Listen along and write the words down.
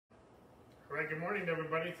All right, good morning,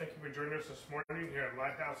 everybody. Thank you for joining us this morning here at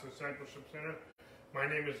Lighthouse Discipleship Center. My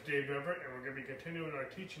name is Dave Everett, and we're going to be continuing our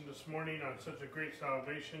teaching this morning on such a great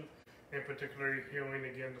salvation, and particularly healing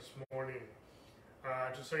again this morning.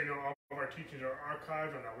 Just so you know, all of our teachings are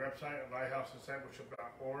archived on our website at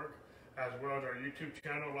lighthousediscipleship.org, as well as our YouTube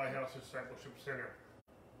channel, Lighthouse Discipleship Center.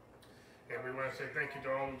 And we want to say thank you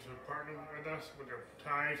to all those who partner with us with their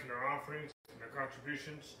tithes and their offerings and their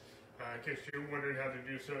contributions. In case you're wondering how to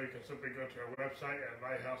do so, you can simply go to our website at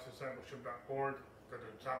lighthousediscipleship.org. Go to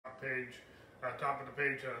the top of the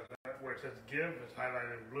page where it says give, it's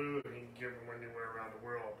highlighted in blue, and you can give them anywhere around the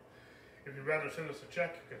world. If you'd rather send us a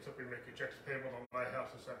check, you can simply make your checks payable to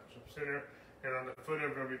Lighthouse Discipleship Center, and on the footer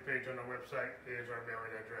of every page on our website is our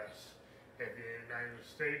mailing address. If you're in the United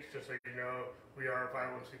States, just so you know, we are a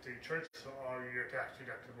 501c3 church, so all of your tax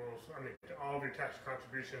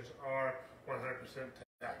contributions are 100%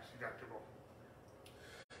 tax deductible.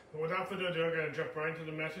 But without further ado, I'm going to jump right into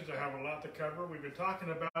the message. I have a lot to cover. We've been talking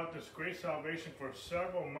about this great salvation for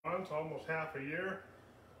several months, almost half a year.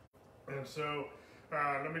 And so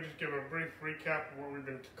let me just give a brief recap of what we've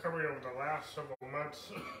been covering over the last several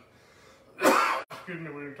months. Excuse me,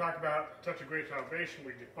 we've been talking about such a great salvation.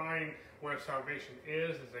 We define what salvation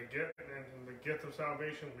is as a gift and the gift of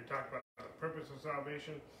salvation. We talked about the purpose of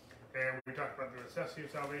salvation, and we talked about the necessity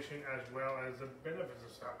of salvation as well as the benefits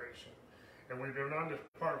of salvation. And we've been on this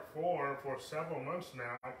part 4 for several months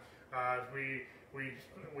now. As we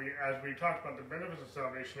talked about the benefits of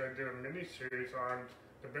salvation, I did a mini-series on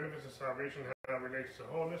the benefits of salvation, how it relates to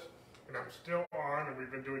wholeness, and I'm still on, and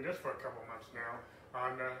we've been doing this for a couple months now,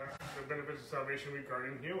 on the benefits of salvation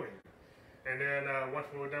regarding healing. And then once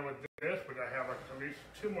we're done with this, but I have at least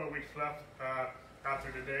 2 more weeks left after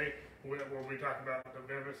today, where we talk about the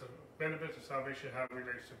benefits of salvation, how it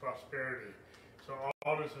relates to prosperity. So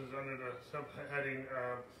all this is under the subheading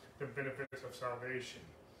of the benefits of salvation.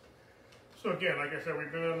 So again, like I said, we've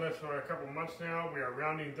been on this for a couple months now. We are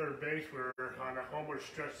rounding third base. We're on a homeward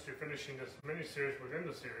stretch to finishing this mini-series within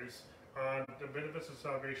the series on the benefits of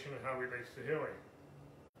salvation and how it relates to healing.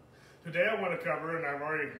 Today I want to cover, and I've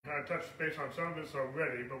already touched base on some of this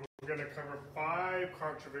already, but we're going to cover 5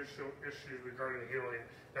 controversial issues regarding healing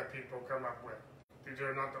that people come up with. These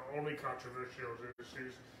are not the only controversial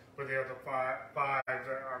issues, but they are the 5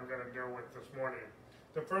 that I'm going to deal with this morning.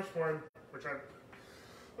 The first one, which I've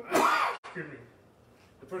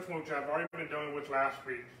already been dealing with last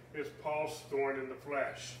week, is Paul's thorn in the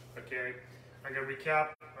flesh. Okay, I'm going to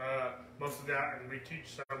recap most of that and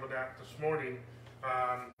reteach some of that this morning.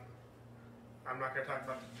 I'm not going to talk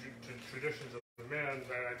about the traditions of the men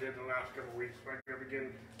that I did the last couple of weeks. I'm going to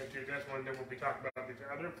begin into this one. Then we'll be talking about the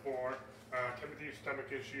other 4: Timothy's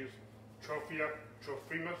stomach issues,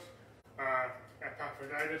 Trophimus,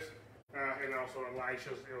 Epaphroditus, and also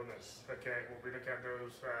Elisha's illness. Okay, we'll be looking at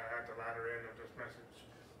those at the latter end of this message.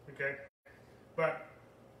 Okay, but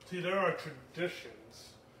see, there are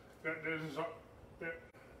traditions.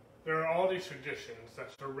 There are all these traditions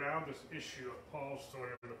that surround this issue of Paul's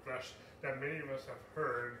thorn in the flesh that many of us have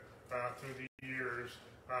heard through the years,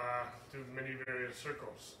 through many various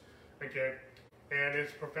circles. Okay, and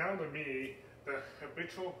it's profound to me the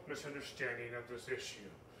habitual misunderstanding of this issue.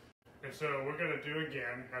 And so we're going to do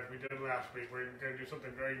again, as we did last week, we're going to do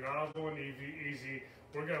something very novel and easy.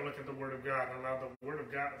 We're going to look at the Word of God and allow the Word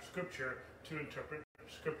of God, Scripture, to interpret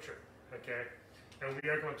Scripture. Okay? And we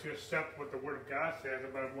are going to accept what the Word of God says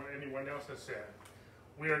about what anyone else has said.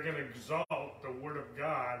 We are going to exalt the Word of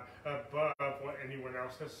God above what anyone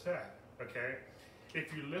else has said. Okay?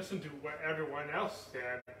 If you listen to what everyone else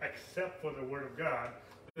said, except for the Word of God,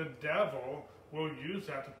 the devil will use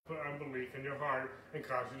that to put unbelief in your heart and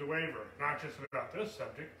cause you to waver. Not just about this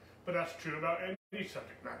subject, but that's true about any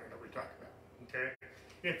subject matter that we talk about. Okay?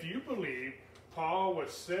 If you believe Paul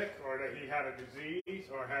was sick, or that he had a disease,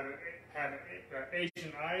 or had an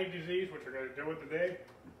Asian eye disease, which we're going to deal with today,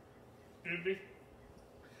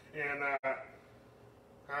 and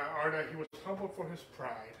or that he was humbled for his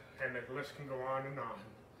pride, and the list can go on and on,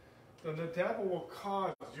 then the devil will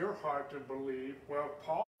cause your heart to believe, well,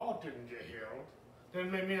 Paul didn't get healed, then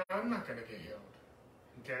maybe I'm not going to get healed.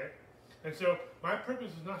 Okay? And so my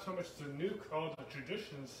purpose is not so much to nuke all the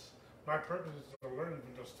traditions. My purpose is to learn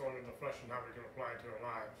from the thorn in the flesh and how we can apply it to our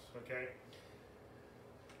lives. Okay?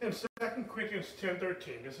 In 2 Corinthians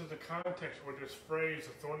 10:13, this is the context where this phrase,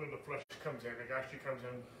 the thorn in the flesh, comes in. It actually comes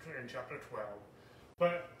in chapter 12.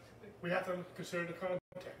 But we have to consider the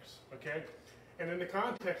context. Okay? And in the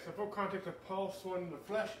context, the full context of Paul's thorn in the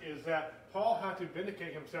flesh is that Paul had to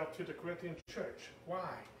vindicate himself to the Corinthian church. Why?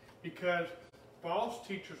 Because false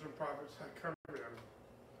teachers and prophets had come to them,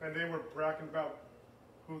 and they were bragging about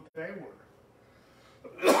who they were.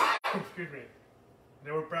 Excuse me.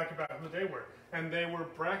 They were bragging about who they were. And they were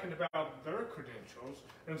bragging about their credentials.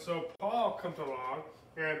 And so Paul comes along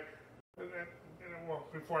and well,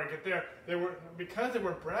 before I get there, because they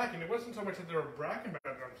were bragging, it wasn't so much that they were bragging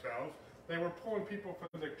about themselves, they were pulling people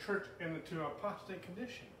from the church into apostate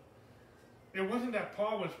condition. It wasn't that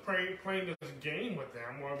Paul was playing this game with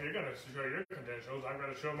them. Well, if you're going to show your credentials, I'm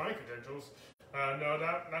going to show my credentials. No,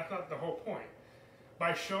 that's not the whole point.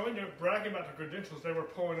 By bragging about the credentials, they were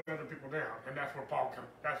pulling other people down, and that's where Paul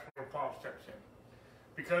steps in,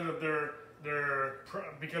 because of their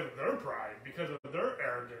pride, because of their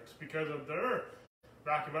arrogance, because of their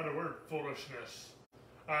lack of other word, foolishness.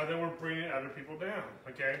 They were bringing other people down.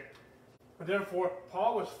 Okay, and therefore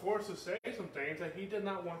Paul was forced to say some things that he did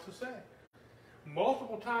not want to say.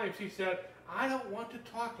 Multiple times he said, "I don't want to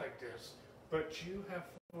talk like this, but you have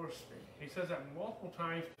forced me." He says that multiple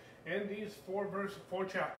times in these four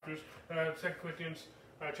chapters, 2 Corinthians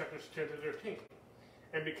chapters 10 to 13.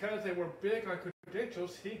 And because they were big on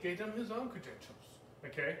credentials, he gave them his own credentials.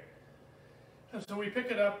 Okay? And so we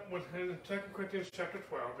pick it up in 2 Corinthians chapter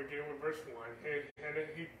 12, beginning with verse 1. And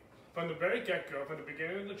he, from the very get-go, from the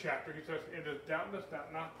beginning of the chapter, he says, "It is doubtless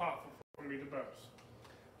not possible for me to boast."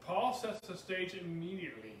 Paul sets the stage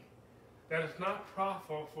immediately that it's not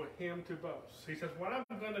profitable for him to boast. He says, what I'm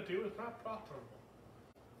going to do is not profitable.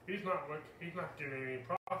 He's not getting any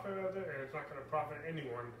profit of it, and it's not going to profit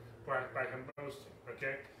anyone by him boasting.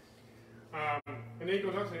 Okay? And then he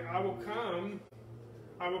goes on to say, I will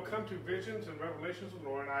come to visions and revelations of the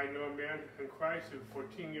Lord. I know a man in Christ who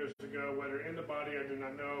 14 years ago, whether in the body I do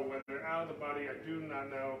not know, whether out of the body I do not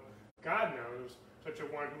know, God knows, such a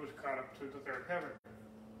one who was caught up to the third heaven.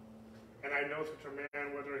 And I know such a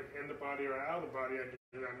man, whether in the body or out of the body I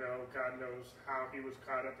do not know, God knows how he was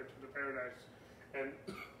caught up into the paradise. And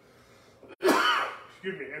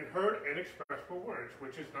excuse me, and heard inexpressible words,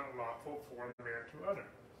 which is not lawful for a man to utter.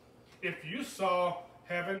 If you saw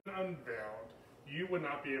heaven unveiled, you would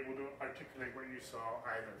not be able to articulate what you saw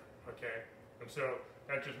either. Okay? And so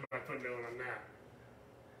that's just my footnote on that.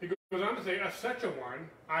 He goes on to say, as such a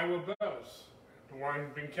one, I will boast. The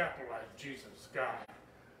one being capitalized, Jesus, God.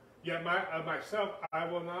 Yet of myself I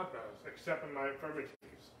will not boast, except in my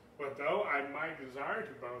infirmities. But though I might desire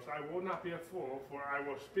to boast, I will not be a fool, for I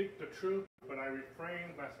will speak the truth, but I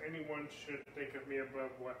refrain lest anyone should think of me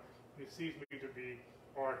above what he sees me to be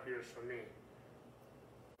or hears from me.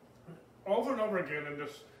 Over and over again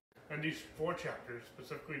in these four chapters,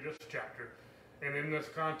 specifically this chapter, and in this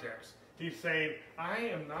context, he's saying, I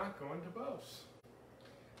am not going to boast.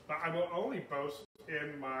 But I will only boast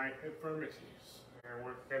in my infirmities. And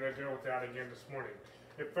we're going to deal with that again this morning.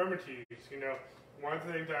 Infirmities, one of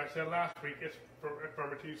the things that I said last week is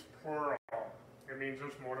infirmities plural. It means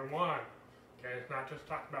there's more than one. Okay, it's not just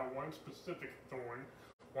talking about one specific thorn,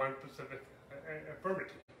 one specific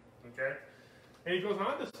infirmity. Okay? And he goes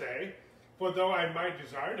on to say, for though I might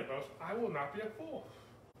desire to boast, I will not be a fool.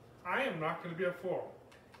 I am not going to be a fool.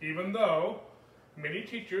 Even though many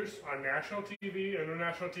teachers on national TV,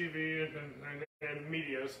 international TV, and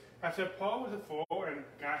medias have said Paul was a fool and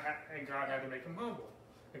God had to make him humble.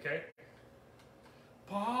 Okay?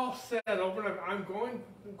 Paul said over and over, I'm going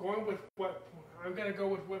to go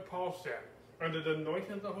with what Paul said. Under the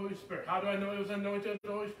anointing of the Holy Spirit. How do I know it was anointed of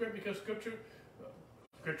the Holy Spirit? Because Scripture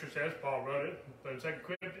says, Paul wrote it, but in 2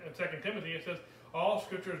 Timothy it says, all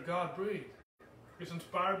Scripture is God-breathed. It's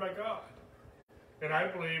inspired by God. And I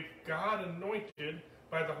believe God anointed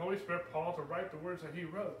by the Holy Spirit Paul to write the words that he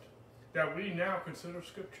wrote, that we now consider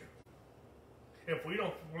Scripture. If we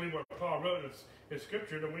don't believe what Paul wrote is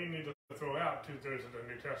Scripture, then we need to throw out 2/3 of the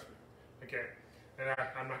New Testament. Okay? And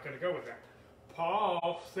I'm not going to go with that.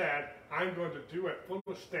 Paul said, I'm going to do it full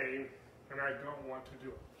of stain, and I don't want to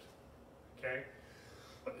do it. Okay?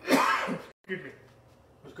 Excuse me.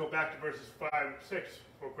 Let's go back to verses 5 and 6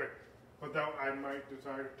 real quick. But though I might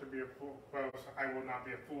desire to be a fool, I will not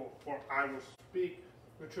be a fool, for I will speak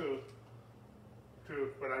the truth,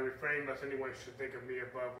 but I refrain lest anyone should think of me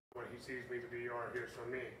above what he sees me to be or hears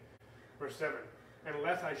from me. Verse 7,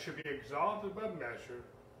 unless I should be exalted above measure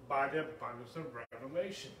by the abundance of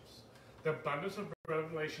revelations. The abundance of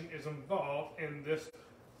revelation is involved in this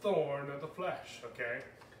thorn of the flesh, okay?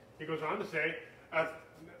 He goes on to say, a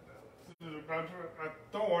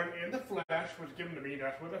thorn in the flesh was given to me.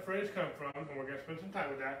 That's where the phrase comes from, and we're going to spend some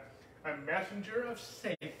time with that. A messenger of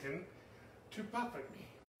Satan to buffet me.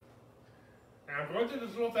 And I'm going through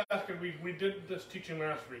this a little fast because we did this teaching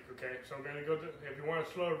last week, okay? So I'm going to go to, if you want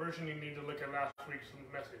a slower version, you need to look at last week's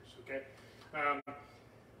message, okay?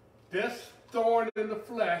 This thorn in the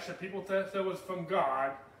flesh that people said was from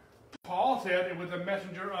God, Paul said it was a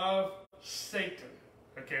messenger of Satan.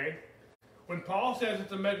 Okay? When Paul says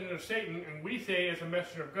it's a messenger of Satan, and we say it's a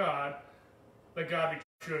messenger of God, let God be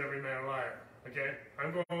true and every man a liar. Okay?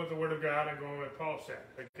 I'm going with the word of God. I'm going with what Paul said.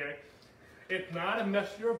 Okay? It's not a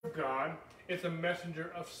messenger of God. It's a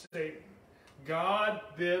messenger of Satan. God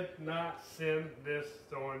did not send this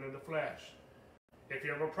thorn in the flesh. If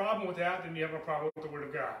you have a problem with that, then you have a problem with the word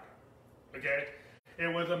of God. Okay?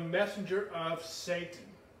 It was a messenger of Satan.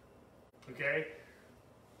 Okay?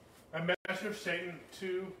 A messenger of Satan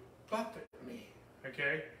to buffet me.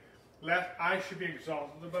 Okay? Lest I should be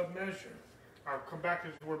exalted above measure. I'll come back to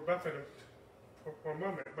the word buffet for a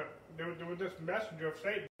moment, but there was this messenger of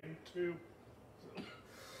Satan to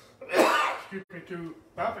to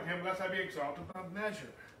buffet him lest I be exalted above measure.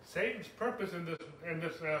 Satan's purpose in this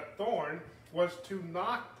thorn was to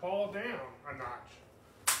knock Paul down a notch.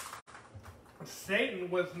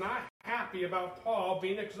 Satan was not happy about Paul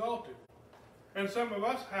being exalted. And some of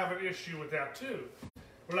us have an issue with that too.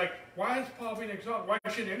 We're like, why is Paul being exalted? Why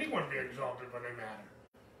should anyone be exalted when they matter?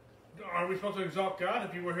 Are we supposed to exalt God?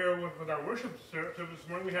 If you were here with our worship service this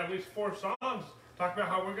morning, we had at least 4 songs talking about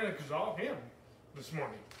how we're going to exalt him this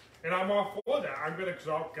morning. And I'm all for that. I'm going to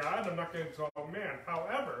exalt God. I'm not going to exalt man.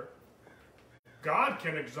 However, God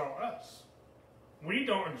can exalt us. We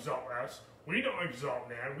don't exalt us. We don't exalt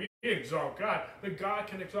man. We exalt God. But God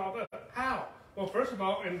can exalt us. How? Well, first of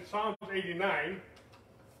all, in Psalms 89,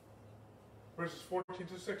 verses 14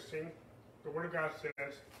 to 16, the Word of God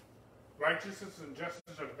says, righteousness and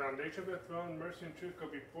justice are the foundation of the throne. Mercy and truth go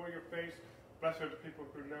before your face. Blessed are the people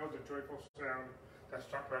who know the joyful sound. That's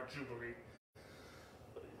talking about Jubilee.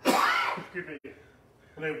 Excuse me.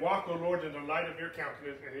 When they walk, O Lord, in the light of your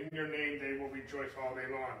countenance, and in your name they will rejoice all day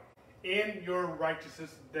long. In your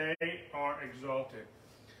righteousness they are exalted.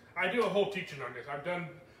 I do a whole teaching on this.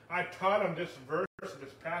 I've taught on this verse,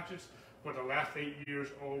 this passage, for the last 8 years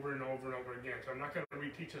over and over and over again. So I'm not going to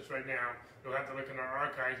reteach this right now. You'll have to look in our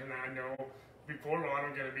archives, and I know before long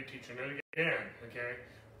I'm going to be teaching it again. Okay?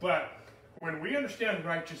 But when we understand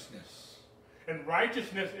righteousness, and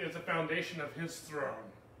righteousness is the foundation of his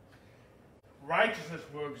throne, righteousness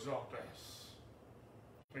will exalt us.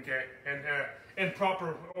 Okay? And in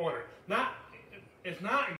proper order. It's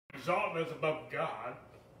not exalting us above God.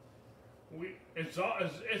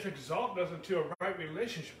 It's exalting us into a right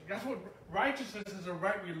relationship. That's what righteousness is, a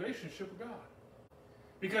right relationship with God.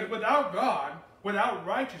 Because without God, without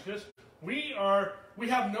righteousness, we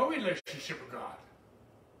have no relationship with God.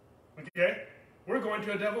 Okay? We're going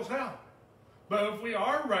to a devil's hell. But if we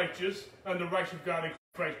are righteous under the righteousness of God in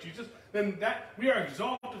Christ Jesus, then that we are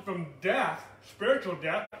exalted from death, spiritual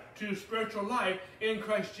death, to spiritual life in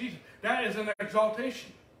Christ Jesus. That is an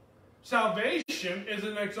exaltation. Salvation is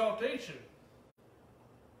an exaltation.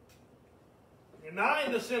 Not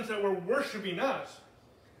in the sense that we're worshiping us,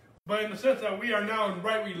 but in the sense that we are now in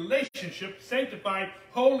right relationship, sanctified,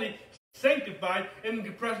 holy, sanctified in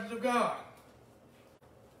the presence of God.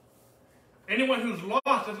 Anyone who's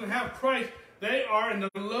lost doesn't have Christ. They are in the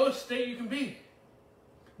lowest state you can be.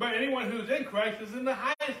 But anyone who's in Christ is in the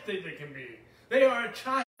highest state they can be. They are a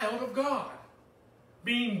child of God.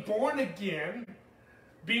 Being born again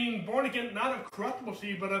not of corruptible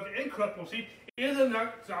seed, but of incorruptible seed, is an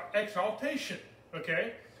exaltation.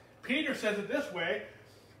 Okay? Peter says it this way,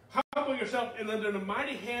 humble yourself under the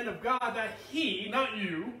mighty hand of God, that he, not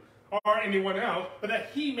you, or anyone else, but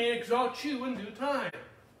that he may exalt you in due time.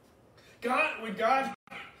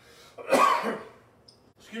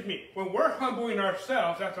 When we're humbling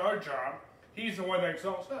ourselves, that's our job, he's the one that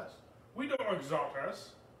exalts us. We don't exalt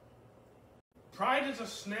us. Pride is a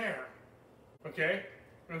snare. Okay?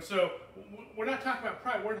 And so, we're not talking about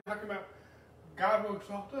pride, we're talking about God will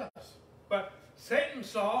exalt us. But Satan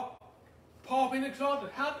saw Paul being exalted.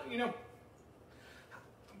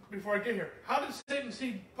 Before I get here, how did Satan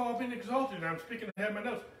see Paul being exalted? And I'm speaking ahead of my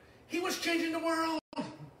notes. He was changing the world.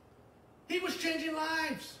 He was changing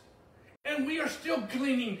lives. And we are still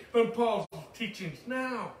gleaning from Paul's teachings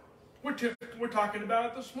now. We're talking about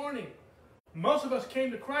it this morning. Most of us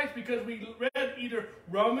came to Christ because we read either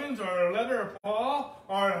Romans or a letter of Paul,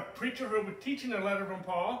 or a preacher who was teaching a letter from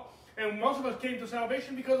Paul. And most of us came to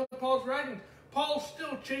salvation because of Paul's writings. Paul's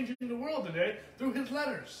still changing the world today through his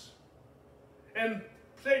letters. And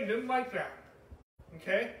Satan didn't like that.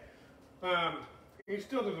 Okay? He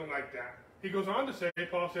still doesn't like that. He goes on to say,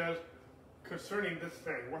 Paul says, concerning this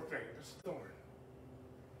thorn,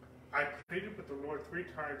 I pleaded with the Lord 3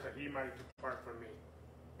 times that he might depart from me.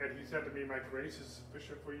 And he said to me, my grace is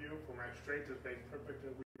sufficient for you, for my strength is made perfect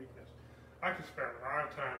in weakness. I could spend a lot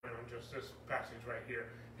of time on just this passage right here.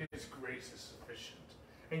 His grace is sufficient.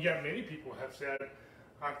 And yet many people have said,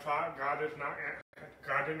 I've taught God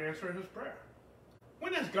didn't answer his prayer.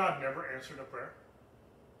 When has God never answered a prayer?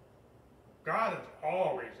 God has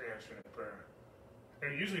always answered a prayer.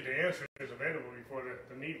 And usually the answer is available before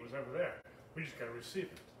the need was ever there. We just got to receive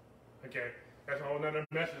it. Okay? That's a whole other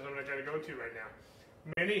message I'm not going to go to right now.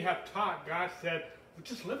 Many have taught, God said, well,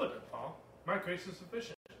 just live with it, Paul. My grace is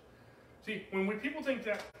sufficient. See, when people think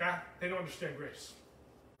that, God, they don't understand grace.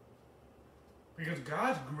 Because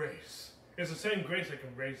God's grace is the same grace that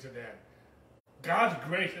can raise the dead. God's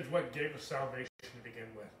grace is what gave us salvation to begin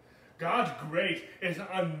with. God's grace is an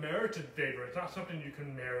unmerited favor. It's not something you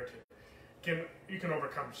can merit it. You can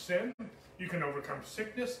overcome sin. You can overcome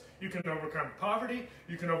sickness. You can overcome poverty.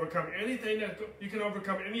 You can overcome anything. You can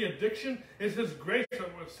overcome any addiction. It's His grace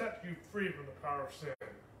that will set you free from the power of sin.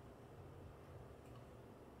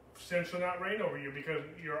 Sin shall not reign over you because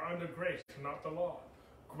you're under grace, not the law.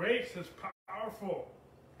 Grace is powerful,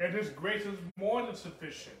 and His grace is more than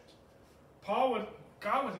sufficient. God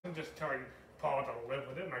wasn't just telling Paul to live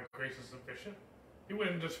with it. My grace is sufficient. He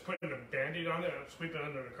wasn't just putting a Band-Aid on it and sweeping it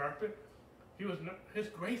under the carpet. His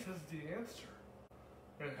grace is the answer,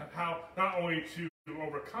 and how not only to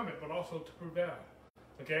overcome it, but also to prevail.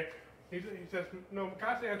 Okay. He says, no,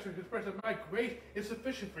 God's answer, His prayer says, my grace is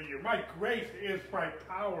sufficient for you. My grace is my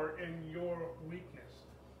power in your weakness.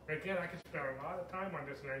 Again, I could spend a lot of time on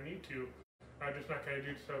this, and I need to. I'm just not going to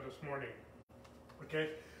do so this morning. Okay?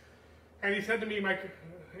 And He said to me,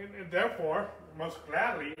 and therefore, most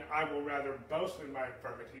gladly, I will rather boast in my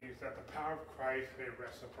infirmities, that the power of Christ may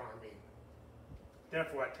rest upon me.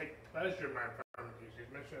 Therefore, I take pleasure in my infirmities.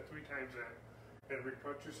 He's mentioned it 3 times in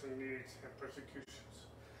reproaches and needs and persecutions.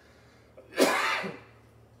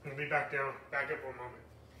 We'll be back up for a moment.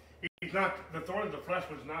 The thorn of the flesh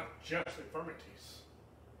was not just infirmities.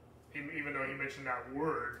 Even though He mentioned that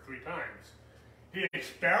word 3 times. He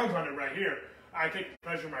expounds on it right here. I take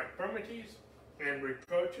pleasure in my infirmities, in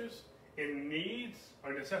reproaches, in needs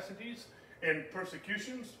or necessities, in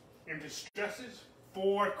persecutions, in distresses,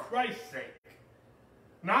 for Christ's sake.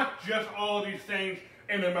 Not just all these things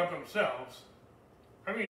in and of themselves.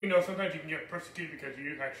 I mean, sometimes you can get persecuted because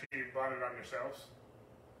you actually brought it on yourselves.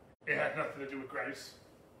 It has nothing to do with grace.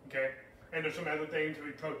 Okay? And there's some other things,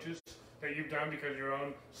 reproaches, that you've done because of your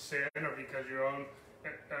own sin or because of your own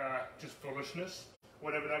just foolishness,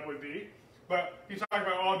 whatever that would be. But He's talking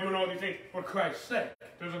about doing all these things for Christ's sake.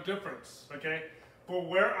 There's a difference. Okay? For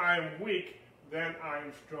where I am weak, then I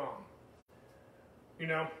am strong.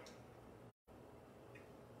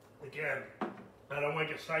 Again, I don't want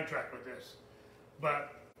to get sidetracked with this.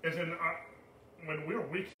 But when we're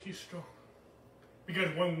weak, He's strong.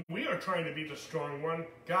 Because when we are trying to be the strong one,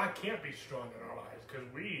 God can't be strong in our lives because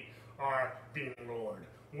we are being Lord.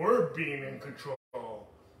 We're being in control.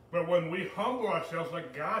 But when we humble ourselves,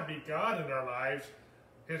 let God be God in our lives,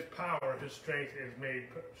 His power, His strength is made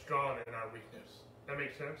strong in our weakness. That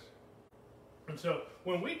makes sense? And so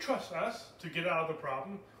when we trust us to get out of the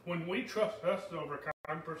problem, when we trust us to overcome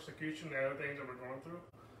persecution and other things that we're going through,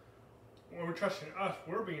 when we're trusting us,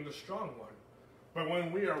 we're being the strong one. But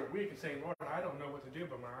when we are weak and saying, Lord, I don't know what to do,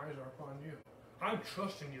 but my eyes are upon you. I'm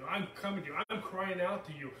trusting you. I'm coming to you. I'm crying out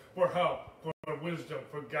to you for help, for wisdom,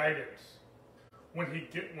 for guidance.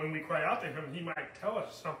 When we cry out to Him, He might tell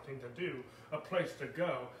us something to do, a place to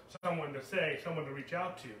go, someone to say, someone to reach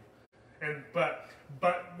out to. But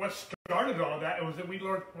what started all that was that we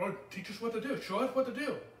Lord, teach us what to do. Show us what to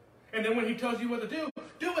do. And then when He tells you what to do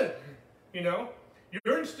it.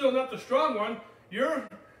 You're still not the strong one.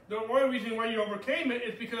 The only reason why you overcame it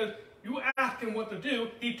is because you asked Him what to do.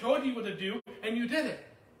 He told you what to do, and you did it.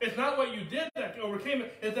 It's not what you did that overcame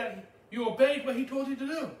it. It's that you obeyed what He told you to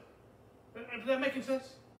do. Is that making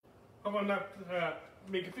sense? Hope I'm not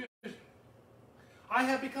being confused. I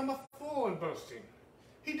have become a fool in boasting.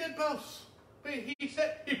 He did boast. He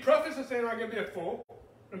prefaced it saying, I'm going to be a fool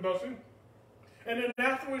in boasting. And then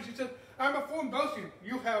afterwards He said, I'm a fool in boasting.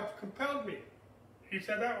 You have compelled me. He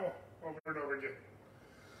said that over and over again.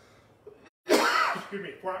 Excuse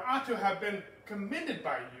me. For I ought to have been commended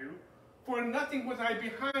by you, for nothing was I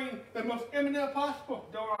behind the most eminent apostle,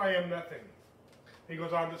 though I am nothing. He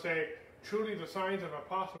goes on to say, truly the signs of an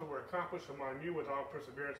apostle were accomplished among you with all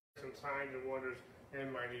perseverance and signs and wonders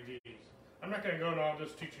and mighty deeds. I'm not going to go into all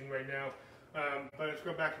this teaching right now, but let's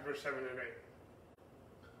go back to verse 7 and 8.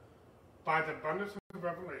 By the abundance of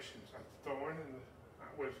revelations, a thorn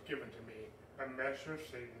was given to me, a measure of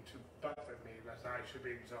Satan to buffet me, lest I should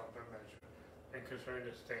be exalted by measure. And concerning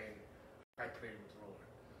this thing, I plead with the Lord.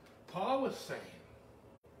 Paul was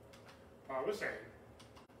saying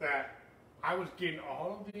that I was getting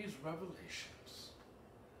all of these revelations.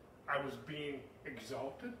 I was being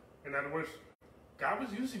exalted. In other words, God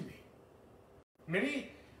was using me.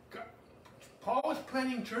 Paul was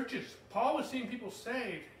planting churches. Paul was seeing people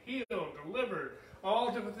saved, healed, delivered,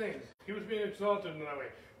 all different things. He was being exalted in that way.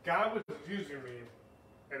 God was using me,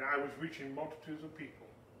 and I was reaching multitudes of people.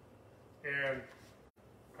 And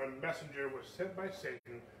a messenger was sent by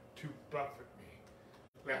Satan to buffet me,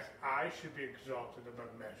 lest I should be exalted above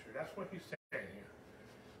measure. That's what he's saying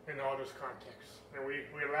here in all this context. And we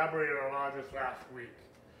elaborated on a lot of this last week.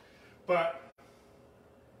 But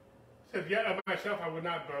said, yet of myself I would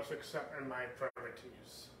not boast except in my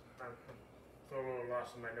infirmities. I'm a little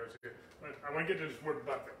lost in my notes here. But I want to get to this word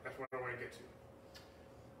buffet. That's what I want to get to.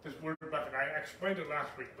 This word buffet. I explained it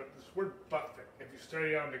last week, but this word buffet, if you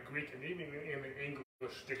study on the Greek and even in the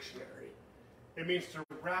English dictionary, it means to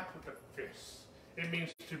rap with the fists. It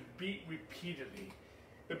means to beat repeatedly.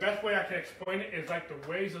 The best way I can explain it is like the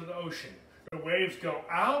waves of the ocean. The waves go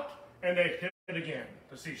out and they hit again,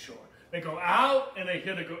 the seashore. They go out and they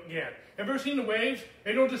hit again. Have you ever seen the waves?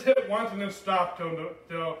 They don't just hit once and then stop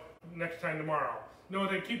till next time tomorrow. No,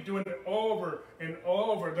 they keep doing it over and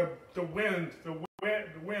over. The wind and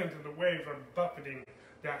the waves are buffeting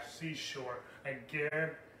that seashore again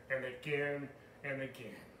and again and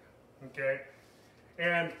again. Okay?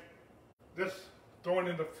 And this thorn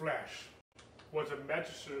in the flesh was a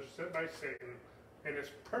messenger sent by Satan, and his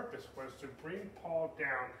purpose was to bring Paul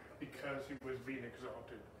down because he was being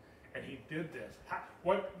exalted. And he did this.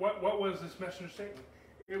 What was this messenger Satan?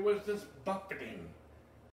 It was this buffeting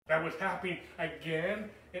that was happening again.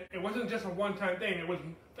 It wasn't just a one-time thing. It was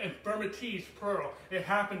infirmities, plural. It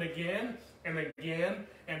happened again and again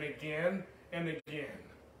and again and again.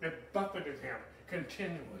 It buffeted him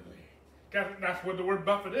continually. That's what the word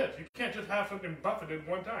buffet is. You can't just have something buffeted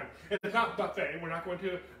one time. It's not buffet. We're not going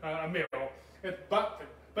to a meal. It's buffet.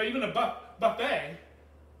 But even a buffet,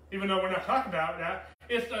 even though we're not talking about that,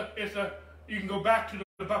 you can go back to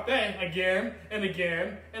the buffet again and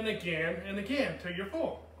again and again and again till you're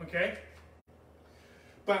full. Okay?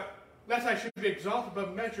 But lest I should be exalted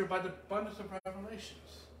above measure by the abundance of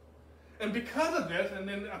revelations. And because of this, and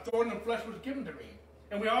then a thorn in the flesh was given to me.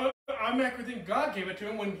 And we all automatically think God gave it to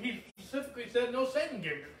him when he specifically said, no, Satan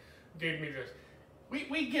gave me this.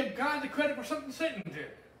 We give God the credit for something Satan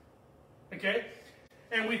did. Okay?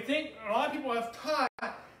 And we think, a lot of people have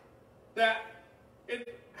taught that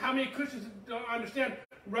how many Christians don't understand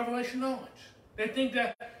revelation knowledge? They think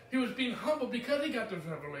that he was being humble because he got this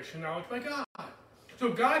revelation knowledge by God.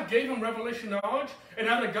 So God gave him revelation knowledge, and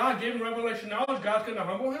now that God gave him revelation knowledge, God's going to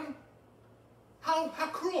humble him? How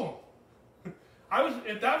cruel.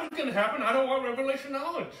 If that was going to happen, I don't want revelation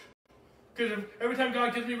knowledge. Because if every time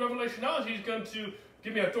God gives me revelation knowledge, he's going to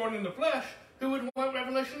give me a thorn in the flesh, who would want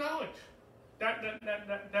revelation knowledge?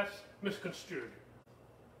 That's misconstrued.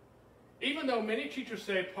 Even though many teachers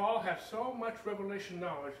say Paul had so much revelation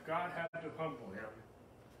knowledge, God had to humble him.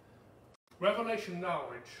 Revelation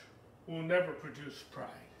knowledge will never produce pride.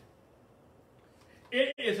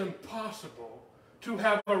 It is impossible to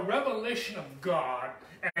have a revelation of God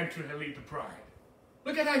and to lead to pride.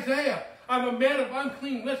 Look at Isaiah. I'm a man of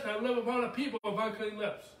unclean lips, and I live among a people of unclean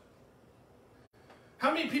lips.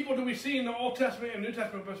 How many people do we see in the Old Testament and New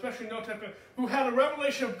Testament, but especially in the Old Testament, who had a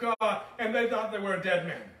revelation of God and they thought they were a dead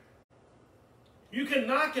man? You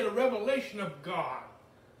cannot get a revelation of God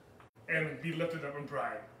and be lifted up in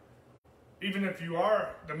pride. Even if you are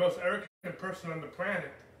the most arrogant person on the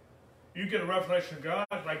planet, you get a revelation of God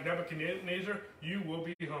like Nebuchadnezzar, you will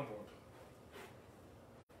be humbled.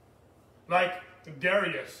 Like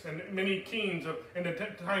Darius and many kings in the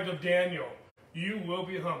times of Daniel, you will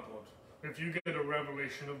be humbled if you get a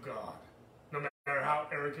revelation of God, no matter how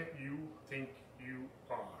arrogant you think you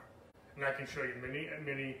are. And I can show you many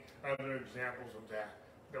other examples of that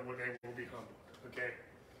where they will be humbled. Okay?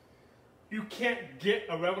 You can't get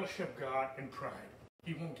a revelation of God in pride.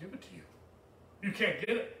 He won't give it to you. You can't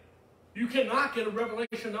get it. You cannot get a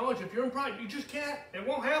revelation knowledge if you're in pride. You just can't. It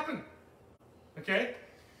won't happen. Okay?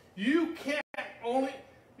 You can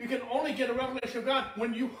only get a revelation of God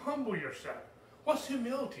when you humble yourself. What's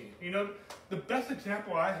humility? You know, the best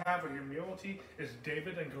example I have of humility is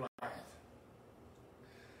David and Goliath.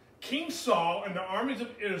 King Saul and the armies of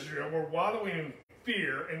Israel were wallowing in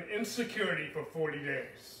fear and insecurity for 40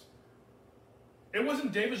 days. It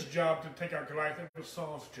wasn't David's job to take out Goliath, it was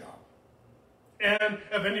Saul's job. And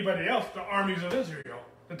if anybody else, the armies of Israel,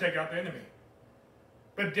 to take out the enemy.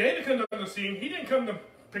 But David comes on the scene. He didn't come to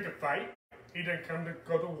pick a fight. He didn't come to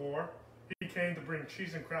go to war. He came to bring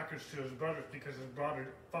cheese and crackers to his brothers because his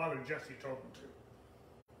father Jesse told him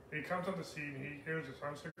to. He comes on the scene. He hears this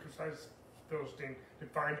uncircumcised Philistine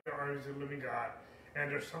defying the armies of the living God.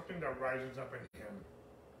 And there's something that rises up in him.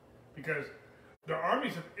 Because The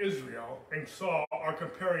armies of Israel and Saul are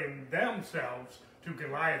comparing themselves to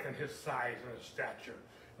Goliath and his size and his stature.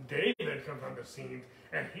 David comes on the scene,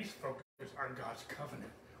 and he's focused on God's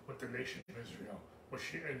covenant with the nation of Israel,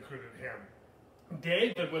 which included him.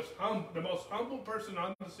 David was the most humble person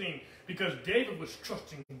on the scene because David was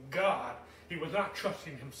trusting God. He was not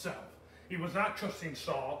trusting himself. He was not trusting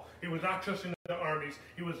Saul. He was not trusting the armies.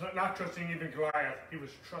 He was not trusting even Goliath. He was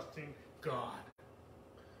trusting God.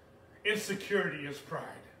 Insecurity is pride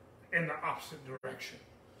in the opposite direction.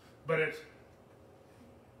 But it's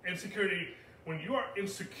insecurity, when you are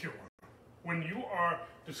insecure, when you are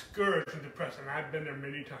discouraged and depressed, and I've been there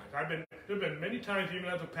many times. There have been many times, even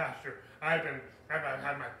as a pastor, I've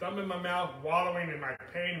had my thumb in my mouth, wallowing in my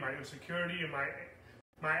pain, my insecurity, and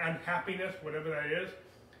my unhappiness, whatever that is.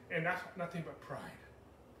 And that's nothing but pride.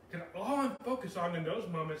 Because all I'm focused on in those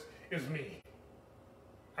moments is me.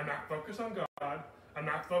 I'm not focused on God. I'm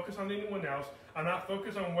not focused on anyone else. I'm not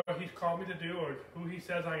focused on what he's called me to do or who he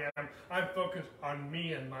says I am. I'm focused on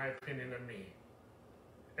me and my opinion of me.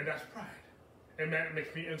 And that's pride. And that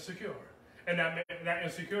makes me insecure. And that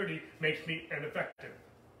insecurity makes me ineffective.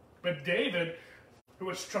 But David, who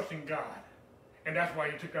was trusting God, and that's why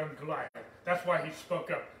he took on Goliath. That's why he spoke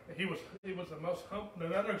up. He was the most humble.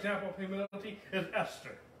 Another example of humility is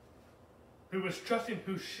Esther, who was trusting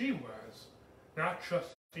who she was, not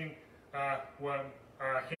trusting what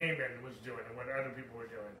Haman was doing and what other people were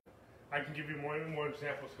doing. I can give you more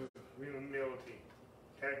examples of humility.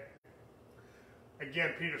 Okay?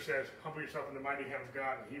 Again, Peter says, humble yourself in the mighty hand of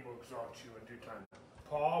God, and he will exalt you in due time.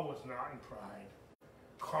 Paul was not in pride.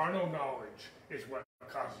 Carnal knowledge is what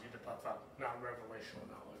causes you to puff up, not revelational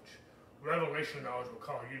knowledge. Revelational knowledge will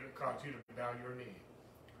cause you to bow your knee.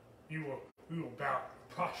 You will bow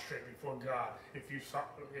prostrate before God if you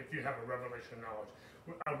have a revelation knowledge.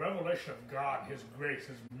 A revelation of God, his grace,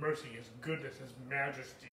 his mercy, his goodness, his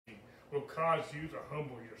majesty will cause you to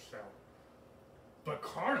humble yourself. But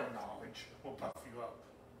carnal knowledge will puff you up.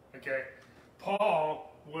 Okay?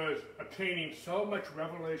 Paul was obtaining so much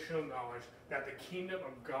revelational knowledge that the kingdom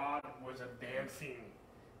of God was advancing.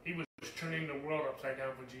 He was turning the world upside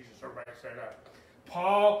down for Jesus, or right side up.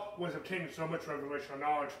 Paul was obtaining so much revelational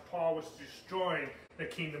knowledge, Paul was destroying the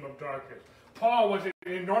kingdom of darkness. Paul was an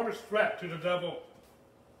enormous threat to the devil.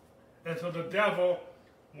 And so the devil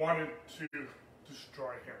wanted to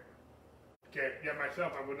destroy him. Okay, yet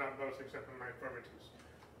myself, I would not boast except in my infirmities.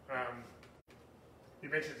 He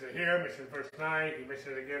mentions it here, mentions verse 9, he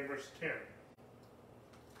mentions it again, verse 10.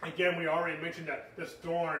 Again, we already mentioned that this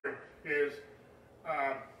thorn is,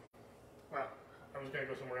 well, I was going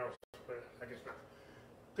to go somewhere else, but I guess not.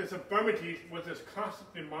 This infirmity was this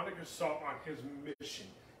constant demonic assault on his mission,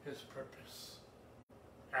 his purpose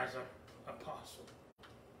as an apostle.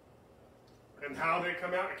 And how did it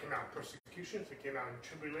come out? It came out in persecutions, it came out in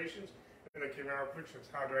tribulations, and it came out in afflictions.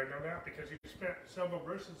 How do I know that? Because he spent several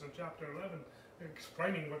verses in chapter 11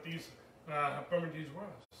 explaining what these infirmities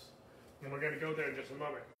was. And we're going to go there in just a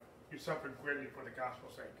moment. He suffered greatly for the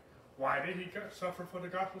gospel's sake. Why did he suffer for the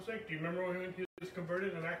gospel's sake? Do you remember when he was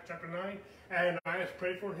converted in Acts chapter 9? Ananias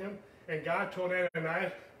prayed for him, and God told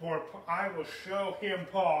Ananias, for I will show him,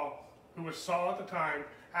 Paul, who was Saul at the time,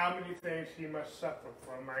 how many things he must suffer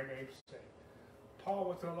for my name's sake. Paul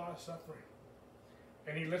went through a lot of suffering.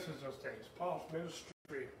 And he lists those things. Paul's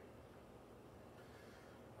ministry,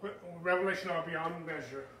 revelation are beyond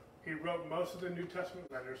measure. He wrote most of the New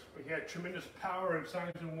Testament letters, but he had tremendous power and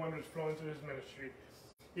signs and wonders flowing through his ministry.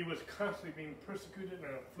 He was constantly being persecuted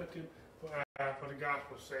and afflicted for the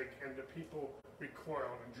gospel's sake, and the people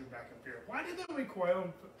recoiled and drew back in fear. Why did they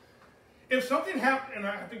recoil? If something happened, and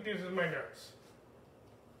I think these are my notes,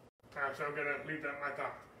 so I'm going to leave that my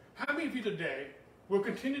thought. How many of you today will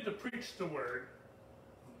continue to preach the word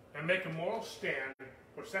and make a moral stand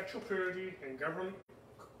for sexual purity and government,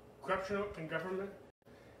 corruption in government,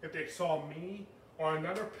 if they saw me or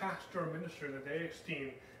another pastor or minister that they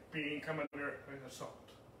esteem being come under an assault?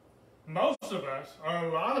 Most of us, or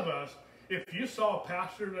a lot of us, if you saw a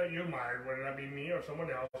pastor that you admired, whether that be me or someone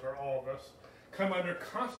else or all of us, come under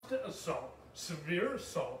constant assault, severe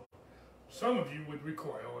assault, some of you would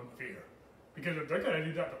recoil in fear. Because if they're going to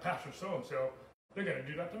do that to Pastor so-and-so, they're going to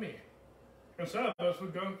do that to me. And some of us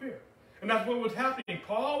would go in fear. And that's what was happening.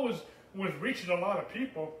 Paul was reaching a lot of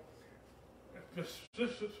people,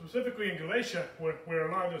 specifically in Galatia, where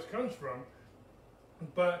a lot of this comes from.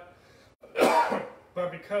 But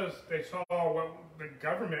because they saw what the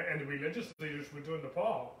government and the religious leaders were doing to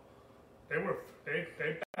Paul,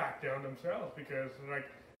 they backed down themselves, because like,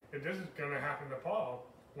 if this is going to happen to Paul,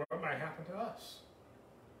 what might happen to us?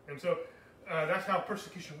 And so that's how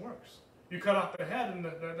persecution works. You cut off the head, and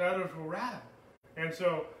the others will rattle. And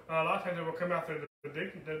so a lot of times it will come after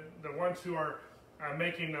the ones who are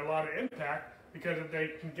making a lot of impact, because if they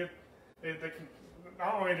can get, they can,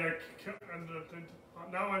 not only they're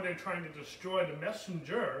trying to destroy the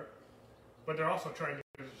messenger, but they're also trying to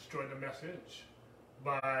destroy the message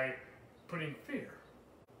by putting fear.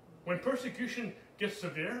 When persecution gets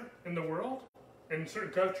severe in the world, in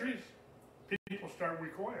certain countries, people start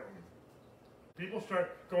recoiling. People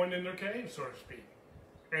start going in their caves, so to speak,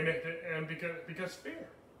 and because fear.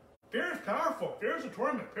 Fear is powerful. Fear is a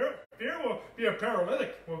torment. Fear will be a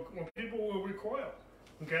paralytic when people will recoil.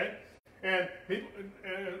 Okay, and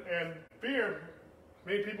fear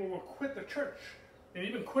made people will quit the church and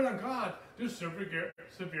even quit on God due to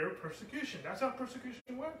severe persecution. That's how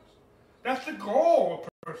persecution works. That's the goal of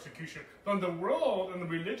persecution from the world and the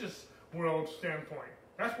religious world standpoint.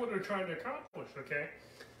 That's what they're trying to accomplish. Okay,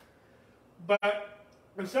 but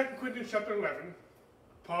in 2 Corinthians chapter 11,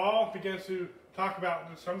 Paul begins to talk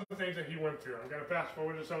about some of the things that he went through. I'm going to fast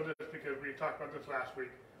forward to some of this because we talked about this last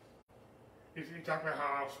week. He talked about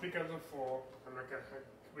how I'll speak as a fool. I'm not going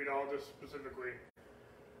to read all this specifically.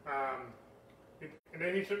 And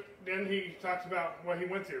then he talks about what he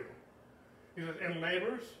went through. He says, in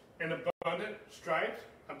labors, in abundant stripes,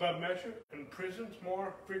 above measure, in prisons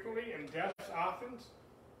more frequently, in deaths often.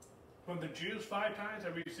 From the Jews 5 times I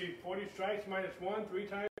received 40 stripes minus 1. 3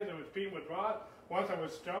 times I was beaten with rod. Once I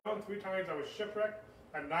was stoned. 3 times I was shipwrecked.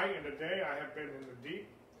 At night and a day I have been in the deep.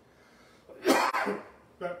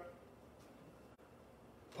 But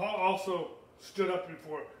Paul also stood up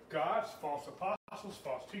before gods, false apostles,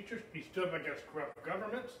 false teachers. He stood up against corrupt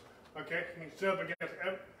governments. Okay, he stood up against.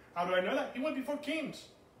 How do I know that? He went before kings.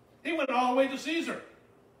 He went all the way to Caesar.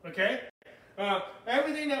 Okay,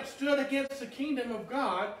 everything that stood against the kingdom of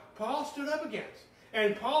God, Paul stood up against.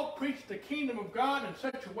 And Paul preached the kingdom of God in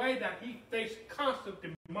such a way that he faced constant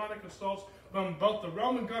demonic assaults from both the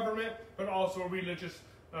Roman government, but also religious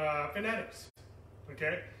fanatics.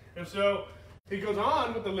 Okay, and so he goes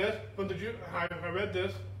on with the list from the Jew. I read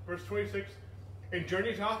this, verse 26. In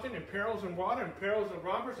journeys often, in perils in water, in perils of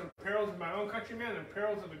robbers, in perils of my own countrymen, in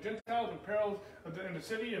perils of the Gentiles, in perils in the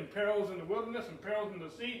city, in perils in the wilderness, in perils in the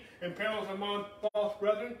sea, in perils among false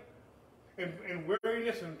brethren, in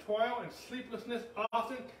weariness and toil, and sleeplessness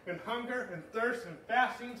often, in hunger and thirst and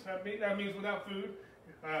fastings, that means without food,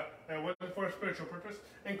 wasn't for a spiritual purpose,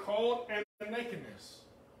 and cold and nakedness.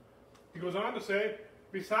 He goes on to say,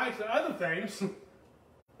 besides the other things,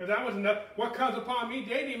 if that wasn't enough, what comes upon me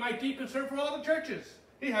daily, my deep concern for all the churches.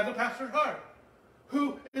 He has a pastor's heart.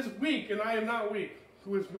 Who is weak, and I am not weak.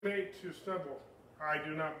 Who is made to stumble. I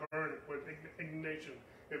do not burn with indignation.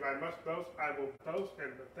 If I must boast, I will boast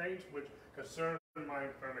in the things which concern my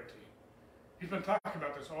infirmity. He's been talking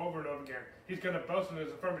about this over and over again. He's going to boast in his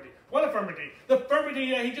infirmity. What infirmity? The infirmity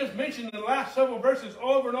that he just mentioned in the last several verses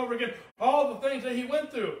over and over again. All the things that he went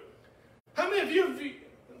through. How many of you,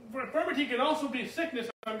 infirmity can also be sickness.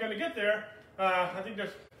 I'm going to get there. I think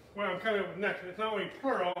that's where I'm coming with next. It's not only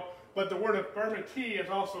plural, but the word infirmity is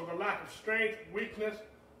also the lack of strength, weakness,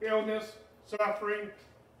 illness, suffering,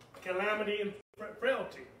 calamity, and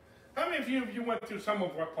frailty. How many of you went through some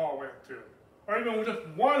of what Paul went through? Or even with just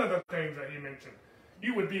one of the things that he mentioned?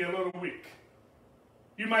 You would be a little weak.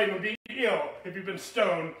 You might even be ill if you've been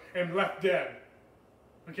stoned and left dead.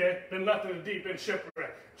 Okay? Been left in the deep, been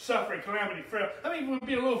shipwrecked, suffering, calamity, frail. How many would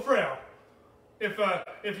be a little frail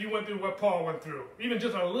if you went through what Paul went through? Even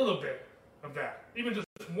just a little bit of that. Even just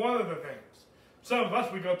one of the things. Some of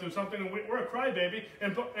us, we go through something and we're a crybaby,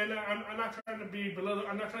 and I'm not trying to be belittle.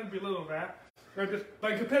 I'm not trying to belittle that.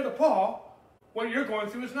 But compared to Paul, what you're going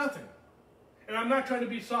through is nothing. And I'm not trying to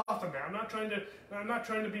be soft on that. I'm not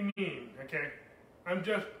trying to be mean. Okay, I'm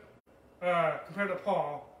just compared to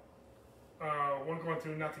Paul, we're going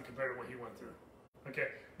through nothing compared to what he went through. Okay,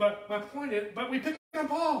 but my point is, but we pick on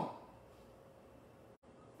Paul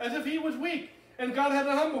as if he was weak, and God had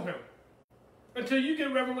to humble him. Until you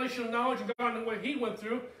get revelation of knowledge of God and what he went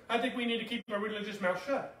through, I think we need to keep our religious mouth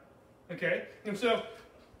shut. Okay? And so,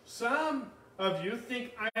 some of you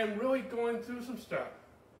think I am really going through some stuff.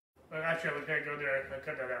 Actually, I was going to go there. I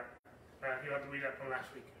cut that out. You'll have to read that from last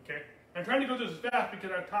week. Okay? I'm trying to go this fast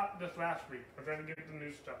because I taught this last week. I'm trying to get the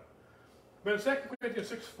new stuff. But in 2 Corinthians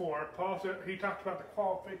 6:4, Paul said, he talked about the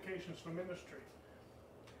qualifications for ministry.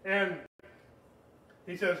 And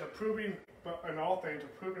he says, approving, but in all things,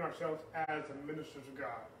 approving ourselves as the ministers of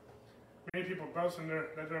God. Many people boast in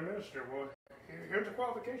that they're a minister. Well, here's the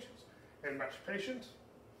qualifications. In much patience,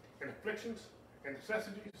 in afflictions, in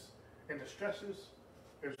necessities, in distresses,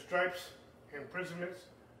 in stripes, in imprisonments,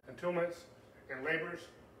 in torments, in labors,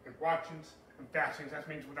 in watchings, in fastings. That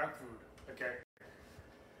means without food. Okay?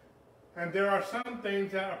 And there are some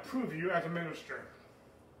things that approve you as a minister.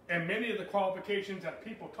 And many of the qualifications that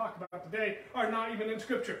people talk about today are not even in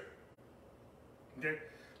Scripture. Okay?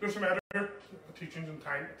 There's some other teachings in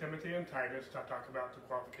Timothy and Titus that talk about the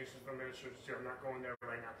qualifications of ministers. I'm not going there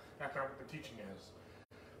right now. That's not what the teaching is.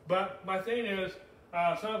 But my thing is,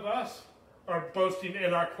 some of us are boasting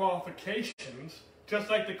in our qualifications, just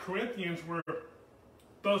like the Corinthians were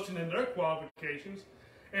boasting in their qualifications.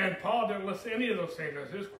 And Paul didn't list any of those things as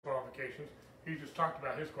his qualifications. He just talked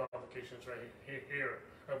about his qualifications right here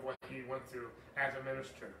of what he went through as a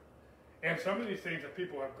minister. And some of these things that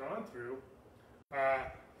people have gone through,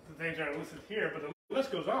 the things are listed here, but the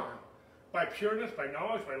list goes on. By pureness, by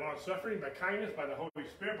knowledge, by long suffering, by kindness, by the Holy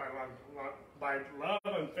Spirit, by love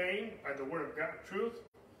and fame, by the word of God, truth,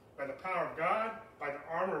 by the power of God, by the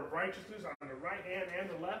armor of righteousness on the right hand and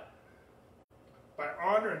the left, by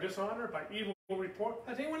honor and dishonor, by evil report.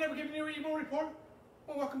 Has anyone ever given you an evil report?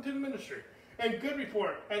 Well, welcome to the ministry. And good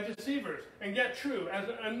report, as deceivers, and yet true, as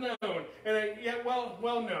unknown, and yet well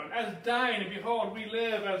known, as dying, and behold, we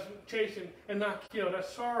live as chastened and not killed, as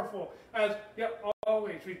sorrowful, as yet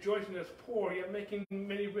always rejoicing, as poor, yet making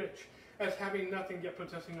many rich, as having nothing, yet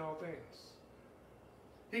possessing all things.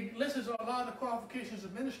 He lists a lot of the qualifications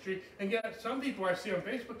of ministry, and yet some people I see on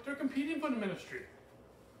Facebook, they're competing for the ministry.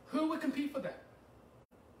 Who would compete for that?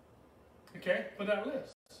 Okay, for that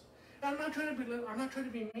list. I'm not trying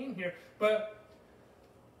to be mean here, but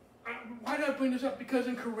why do I bring this up? Because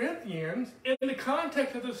in Corinthians, in the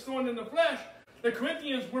context of this thorn in the flesh, the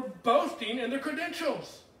Corinthians were boasting in their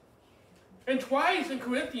credentials. And twice in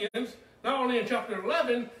Corinthians, not only in chapter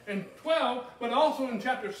 11 and 12, but also in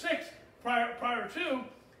chapter 6, prior to,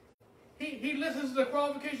 he lists the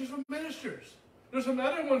qualifications for ministers. There's some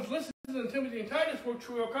other ones listed in Timothy and Titus, which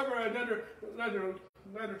we'll cover another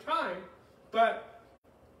time, but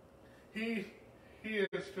he is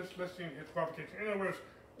just listing his qualifications. In other words,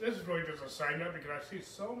 this is really just a side note because I see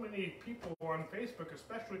so many people on Facebook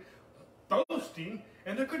especially boasting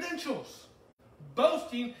in their credentials,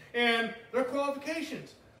 boasting in their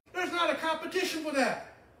qualifications. There's not a competition for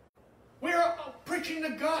that. We're preaching the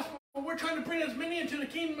gospel. We're trying to bring as many into the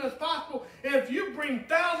kingdom as possible. And if you bring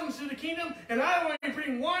thousands to the kingdom and I only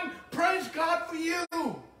bring one, praise God for you.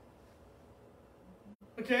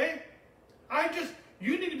 Okay?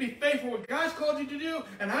 You need to be faithful what God's called you to do,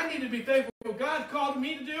 and I need to be faithful what God's called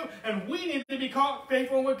me to do, and we need to be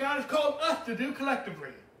faithful in what God has called us to do collectively.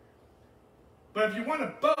 But if you want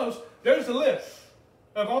to boast, there's a list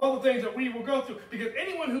of all the things that we will go through. Because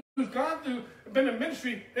anyone who's gone through, been in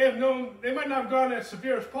ministry, they might not have gone as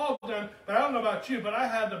severe as Paul done, but I don't know about you, but I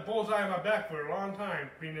had the bullseye on my back for a long time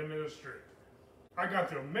being in ministry. I got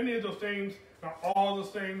through many of those things, not all those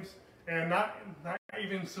things, and not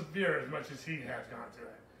even severe as much as he has gone through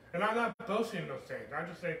it. And I'm not boasting in those things. I'm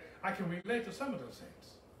just saying I can relate to some of those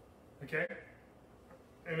things. Okay?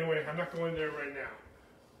 Anyway, I'm not going there right now.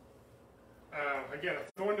 Again, a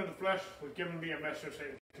thorn in the flesh was given me a message of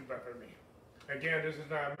Satan to buffet me. Again, this is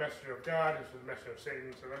not a message of God. This is a message of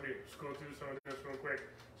Satan. So let me scroll through some of this real quick.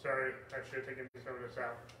 Sorry, I should have taken some of this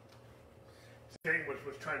out. Satan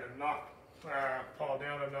was trying to knock Paul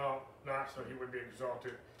down a notch so he would be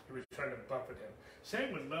exalted. He was trying to buffet him.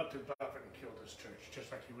 Satan would love to buffet and kill this church,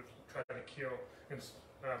 just like he would try to kill in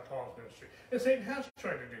Paul's ministry. And Satan has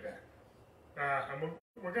tried to do that. And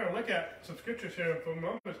we're going to look at some scriptures here in a few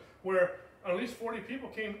moments where at least 40 people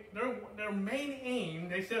came. Their main aim,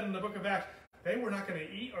 they said in the book of Acts, they were not going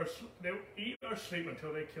to eat or sleep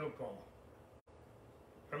until they killed Paul.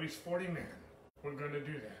 At least 40 men were going to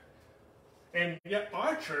do that. And yet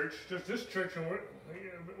our church, just this church, and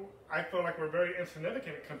I feel like we're very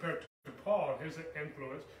insignificant compared to Paul and his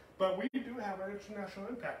influence, but we do have an international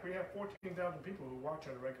impact. We have 14,000 people who watch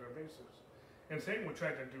on a regular basis. And Satan would try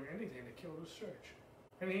to do anything to kill this church.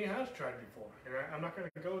 And he has tried before. And I'm not going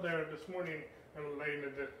to go there this morning and lay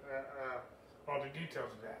into all the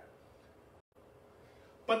details of that.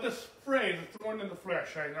 But this phrase, the thorn in the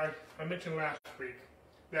flesh, I mentioned last week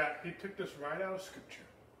that he took this right out of Scripture.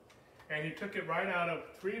 And he took it right out of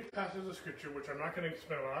 3 passages of Scripture, which I'm not going to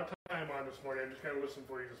spend a lot of time on this morning. I'm just going to listen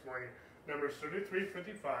for you this morning. Numbers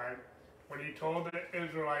 33:55, when he told the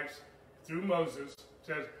Israelites through Moses,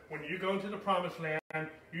 says, when you go into the promised land,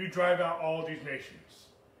 you drive out all these nations.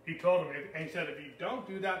 He told them, and he said, if you don't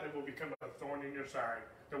do that, they will become a thorn in your side.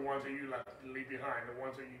 The ones that you leave behind, the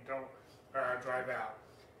ones that you don't drive out.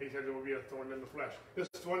 He said there will be a thorn in the flesh. This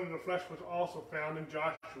thorn in the flesh was also found in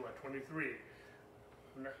Joshua 23.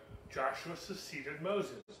 Joshua succeeded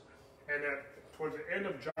Moses. And towards the end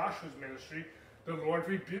of Joshua's ministry, the Lord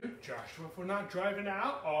rebuked Joshua for not driving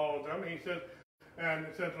out all of them. He said, And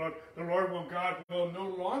it says, the Lord God will no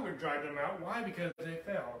longer drive them out. Why? Because they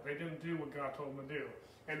fell. They didn't do what God told them to do.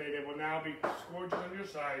 And they will now be scourges on your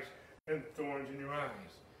sides and thorns in your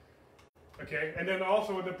eyes. Okay? And then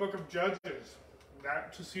also in the book of Judges,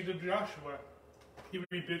 that succeeded Joshua, he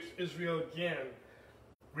rebukes Israel again,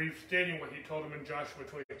 restating what he told them in Joshua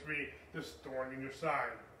 23, this thorn in your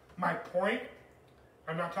side. My point,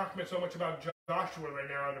 I'm not talking so much about Joshua right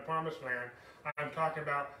now in the promised land. I'm talking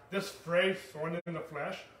about this phrase, thorn in the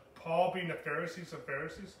flesh. Paul, being the Pharisees of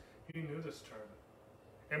Pharisees, he knew this term.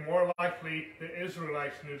 And more likely, the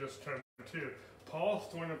Israelites knew this term too. Paul's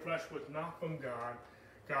thorn in the flesh was not from God.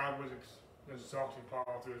 God was exalting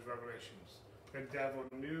Paul through his revelations. The devil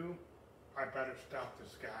knew, I better stop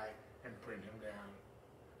this guy and bring him down.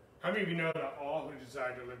 How many of you know that all who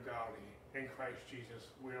desire to live godly in Christ Jesus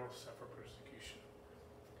will suffer persecution?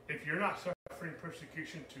 If you're not suffering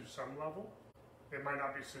persecution to some level, it might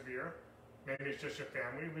not be severe. Maybe it's just your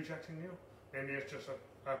family rejecting you. Maybe it's just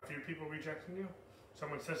a few people rejecting you.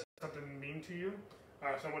 Someone says something mean to you.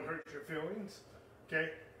 Someone hurts your feelings.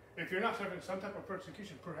 Okay? If you're not suffering some type of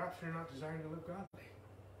persecution, perhaps you're not desiring to live godly.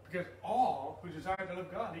 Because all who desire to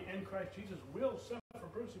live godly in Christ Jesus will suffer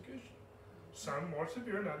persecution. Some more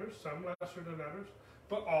severe than others, some lesser than others.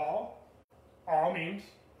 But all means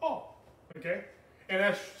all. Okay? And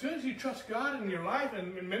as soon as you trust God in your life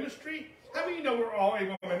and in ministry, how many of you know we're all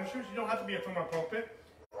able ministers? You don't have to be from a pulpit.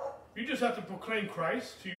 You just have to proclaim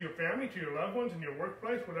Christ to your family, to your loved ones, in your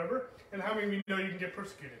workplace, whatever. And how many of you know you can get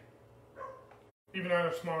persecuted? Even on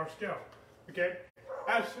a smaller scale. Okay?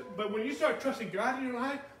 But when you start trusting God in your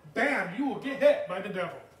life, bam, you will get hit by the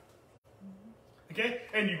devil. Okay?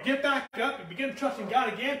 And you get back up, you begin trusting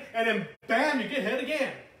God again, and then bam, you get hit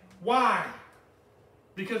again. Why?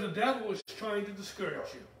 Because the devil is trying to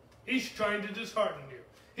discourage you. He's trying to dishearten you.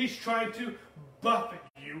 He's trying to buffet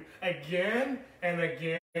you again and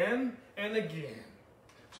again and again.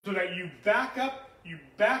 So that you back up, you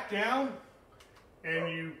back down, and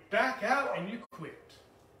you back out and you quit.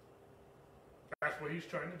 That's what he's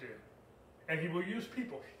trying to do. And he will use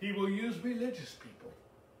people. He will use religious people.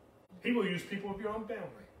 He will use people of your own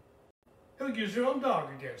family. He'll use your own dog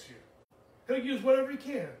against you. He'll use whatever he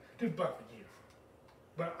can to buffet you.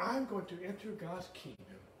 But I'm going to enter God's kingdom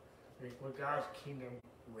where God's kingdom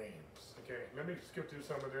reigns. Okay, let me skip through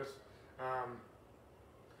some of this.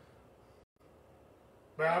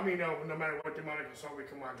 But I mean, no matter what demonic assault we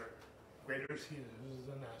come under, greater is he who is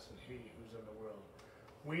in us than he who's in the world.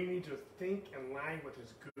 We need to think in line with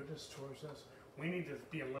his goodness towards us. We need to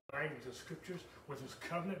be in line with the scriptures, with his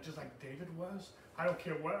covenant, just like David was. I don't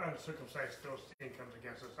care what uncircumcised Philistine comes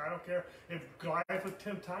against us. I don't care if Goliath was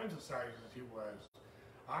 10 times the size as he was.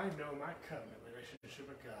 I know my covenant relationship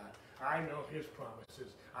with God. I know his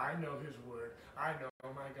promises. I know his word. I know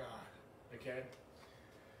my God. Okay?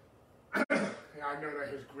 I know that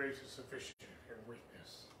his grace is sufficient in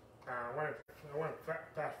weakness. I want to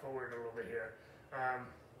fast forward a little bit here.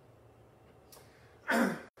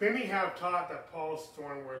 Many have taught that Paul's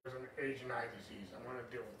thorn was an Asian eye disease. I want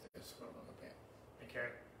to deal with this for a little bit. Okay?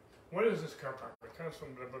 Where does this come from? It comes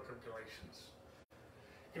from the book of Galatians.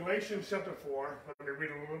 Galatians chapter 4, let me read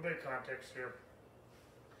a little bit of context here.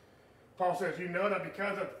 Paul says, you know that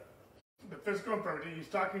because of the physical infirmity, he's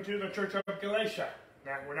talking to the church of Galatia.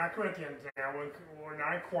 Now, we're not Corinthians now, we're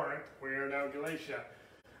not in Corinth, we are now Galatia.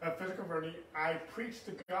 Of physical infirmity, I preached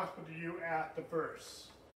the gospel to you at the verse.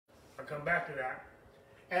 I'll come back to that.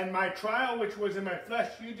 And my trial, which was in my flesh,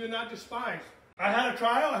 you did not despise. I had a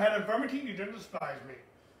trial, I had infirmity, you didn't despise me.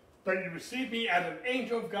 But you received me as an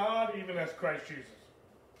angel of God, even as Christ Jesus.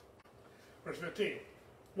 Verse 15.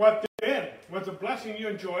 What then was the blessing you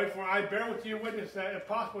enjoyed? For I bear with you witness that, if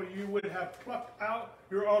possible, you would have plucked out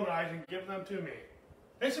your own eyes and given them to me.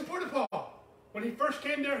 They supported Paul. When he first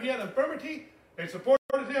came there, he had infirmity. They supported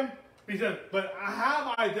him. He said, but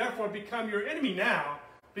have I therefore become your enemy now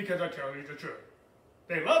because I tell you the truth?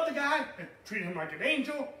 They loved the guy. They treated him like an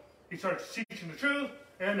angel. He started teaching the truth.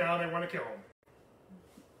 And now they want to kill him.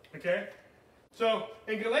 Okay? So,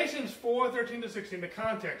 in Galatians 4, 13 to 16, the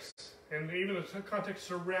context, and even the context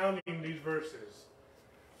surrounding these verses,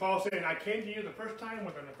 Paul saying, I came to you the first time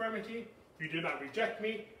with an infirmity. You did not reject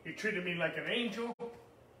me. You treated me like an angel.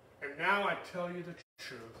 And now I tell you the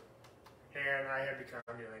truth. And I have become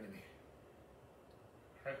your enemy.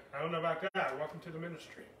 I don't know about that. Welcome to the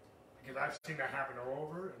ministry. Because I've seen that happen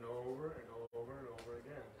over and over and over and over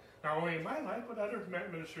again. Not only in my life, but other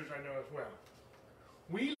ministers I know as well.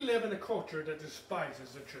 We live in a culture that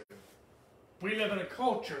despises the truth. We live in a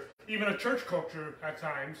culture, even a church culture at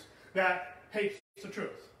times, that hates the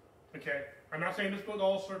truth. Okay? I'm not saying this with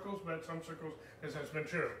all circles, but some circles this has been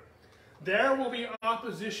true. there will be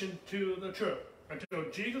opposition to the truth. Until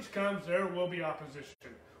Jesus comes, there will be opposition.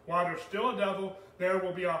 While there's still a devil, there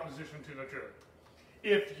will be opposition to the truth.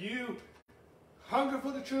 If you hunger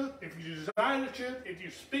for the truth, if you desire the truth, if you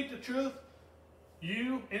speak the truth,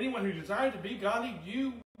 anyone who desires to be godly,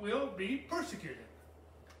 you will be persecuted.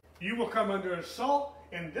 You will come under assault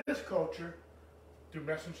in this culture through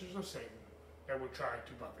messengers of Satan that will try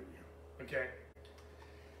to buffet you. Okay?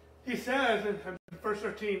 He says in verse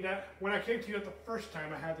 13 that when I came to you at the first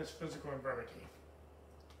time, I had this physical infirmity.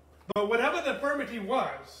 But whatever the infirmity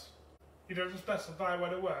was, he doesn't specify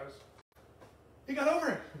what it was, he got over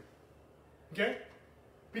it. Okay?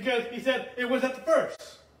 Because he said it was at the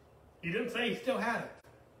first. He didn't say he still had it.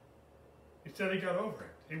 He said he got over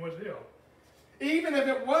it. He was ill. Even if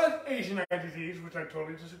it was Asian eye disease, which I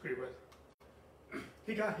totally disagree with,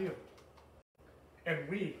 he got healed. And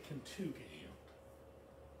we can too get healed.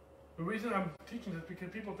 The reason I'm teaching this is because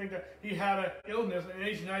people think that he had an illness, an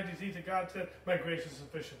Asian eye disease, that God said, my grace is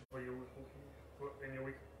sufficient for you.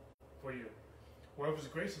 Well, if his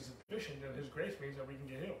grace is sufficient, then his grace means that we can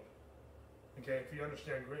get healed. Okay, if you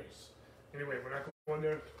understand grace. Anyway, we're not going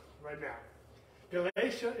there right now.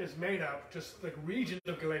 Galatia is made up, just like region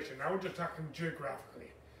of Galatia. Now we're just talking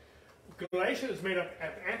geographically. Galatia is made up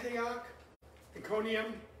of Antioch,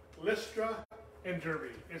 Iconium, Lystra, and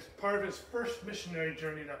Derbe. It's part of his first missionary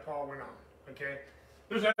journey that Paul went on. Okay?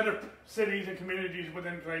 There's other cities and communities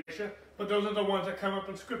within Galatia, but those are the ones that come up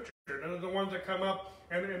in Scripture. Those are the ones that come up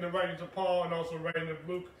in the writings of Paul and also writing of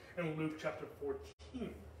Luke in Luke chapter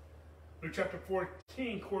 14. Luke chapter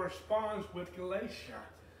 14 corresponds with Galatia.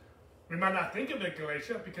 We might not think of it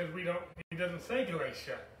Galatia because he doesn't say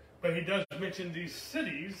Galatia, but he does mention these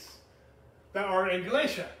cities that are in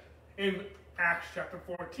Galatia in Acts chapter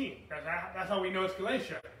 14. That's how we know it's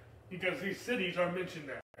Galatia, because these cities are mentioned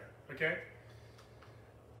there. Okay?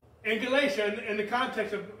 In Galatia, in the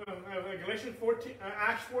context of Galatians 14,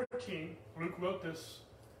 Acts 14, Luke wrote this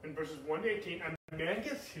in verses 1 to 18. A man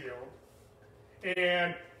gets healed,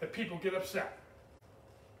 and the people get upset.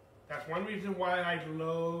 That's one reason why I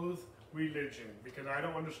loathe religion, because I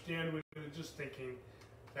don't understand religious thinking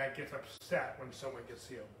that gets upset when someone gets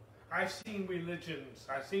healed. I've seen religions,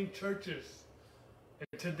 I've seen churches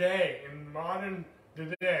today, in modern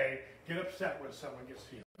today, get upset when someone gets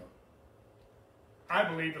healed. I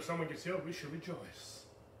believe if someone gets healed, we should rejoice.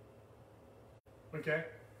 Okay?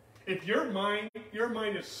 If your mind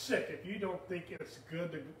is sick, if you don't think it's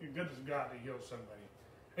good, the goodness of God to heal somebody.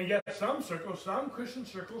 And yet some circles, some Christian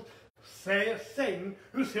circles, say it's Satan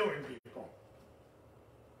who's healing people.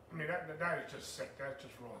 I mean, that is just sick. That's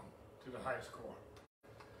just wrong to the highest core.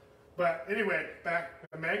 But anyway, back,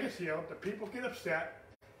 the man gets healed, the people get upset.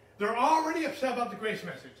 They're already upset about the grace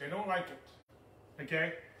message. They don't like it.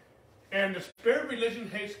 Okay? And the spirit of religion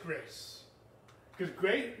hates grace. Because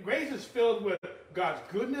grace is filled with God's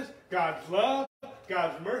goodness, God's love,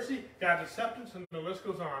 God's mercy, God's acceptance, and the list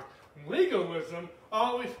goes on. Legalism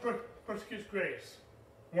always persecutes grace.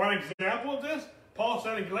 One example of this, Paul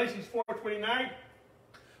said in Galatians 4:29,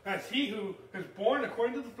 as he who is born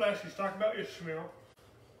according to the flesh, he's talking about Ishmael,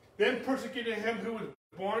 then persecuted him who was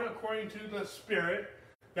born according to the Spirit,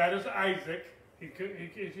 that is Isaac. He's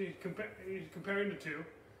comparing the two.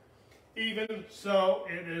 Even so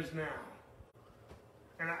it is now.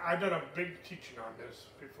 And I've done a big teaching on this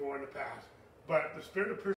before in the past. But the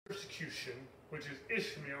spirit of persecution, which is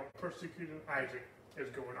Ishmael persecuting Isaac, is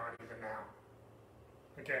going on even now.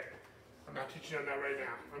 Okay? I'm not teaching on that right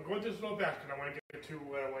now. I'm going through this a little fast because I want to get to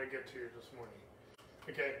what I want to get to this morning.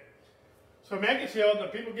 Okay? So man gets healed, the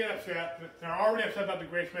people get upset. They're already upset about the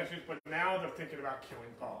grace message, but now they're thinking about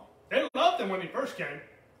killing Paul. They loved him when he first came.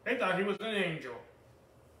 They thought he was an angel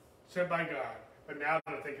sent by God. But now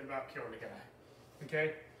they're thinking about killing the guy.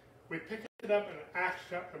 Okay? We pick it up in Acts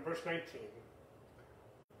chapter verse 19.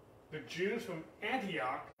 The Jews from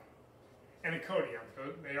Antioch and Iconium,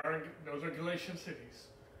 those are Galatian cities,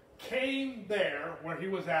 came there where he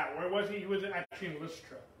was at. Where was he? He was actually in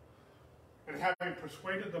Lystra. And having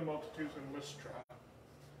persuaded the multitudes in Lystra,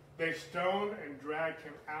 they stoned and dragged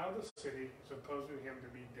him out of the city, supposing him to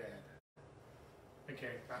be dead.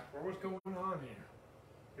 Okay, that's what was going on here.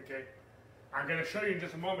 Okay, I'm going to show you in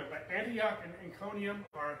just a moment, but Antioch and Iconium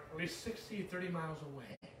are at least 30 miles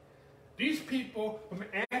away. These people from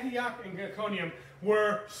Antioch and Iconium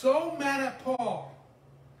were so mad at Paul.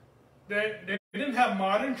 They didn't have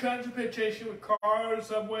modern transportation with cars,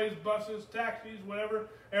 subways, buses, taxis, whatever,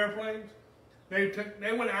 airplanes.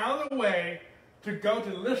 They went out of the way to go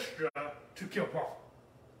to Lystra to kill Paul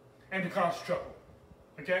and to cause trouble.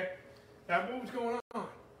 Okay? That's what was going on.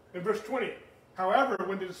 In verse 20, however,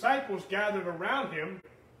 when the disciples gathered around him,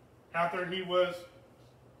 after he was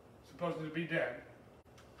supposed to be dead.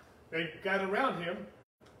 They got around him.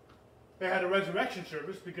 They had a resurrection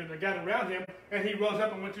service because they got around him, and he rose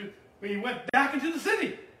up and he went back into the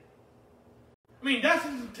city. I mean, that's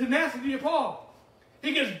the tenacity of Paul.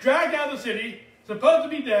 He gets dragged out of the city, supposed to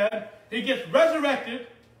be dead. He gets resurrected,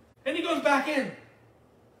 and he goes back in.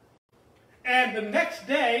 And the next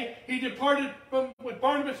day, he departed with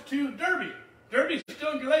Barnabas to Derbe. Derbe is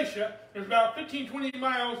still in Galatia. It's about 15, 20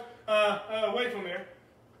 miles away from there.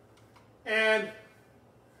 And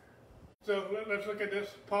so let's look at this.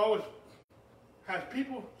 Paul has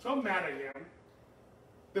people so mad at him,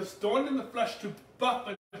 this thorn in the flesh to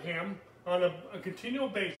buffet him on a continual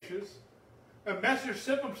basis, a messenger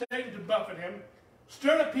sent from Satan to buffet him,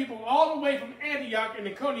 stirred up people all the way from Antioch and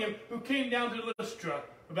Iconium who came down to Lystra,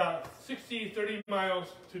 about 30 miles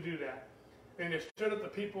to do that. And they stirred up the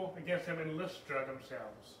people against him in Lystra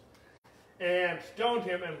themselves, and stoned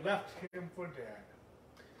him and left him for dead.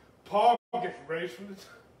 Paul gets raised from the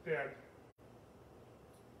dead,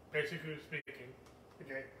 basically speaking.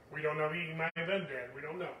 Okay, we don't know if he might have been dead. We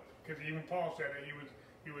don't know, because even Paul said that he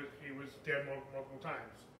was dead multiple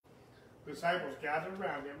times. The disciples gathered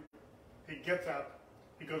around him. He gets up.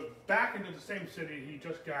 He goes back into the same city he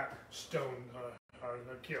just got stoned or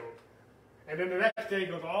killed. And then the next day he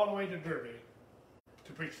goes all the way to Derbe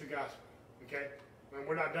to preach the gospel. Okay? And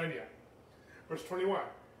we're not done yet. Verse 21.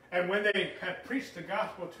 And when they had preached the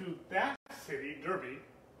gospel to that city, Derbe,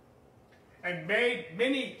 and made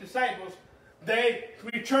many disciples, they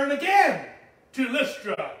returned again to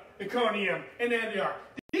Lystra, Iconium, and Antioch.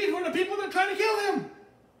 These were the people that tried to kill him.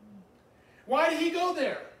 Why did he go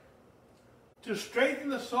there? To strengthen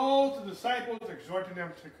the souls of the disciples, exhorting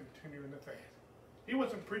them to continue in the faith. He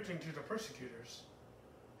wasn't preaching to the persecutors.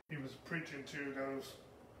 He was preaching to those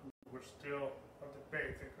who were still of the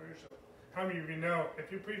faith in Christ. How many of you know,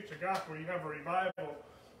 if you preach the gospel, you have a revival,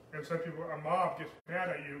 and some people, a mob gets mad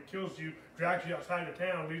at you, kills you, drags you outside of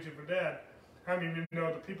town, leaves you for dead. How many of you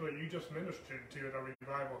know the people that you just ministered to in a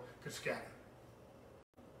revival could scatter?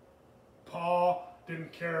 Paul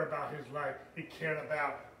didn't care about his life. He cared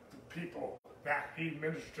about the people that he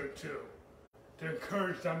ministered to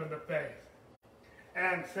encourage them in the faith.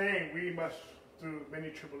 And saying we must, through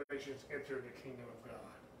many tribulations, enter the kingdom of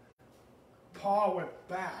God. Paul went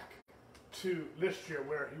back to Lystra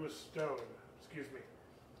where he was stoned,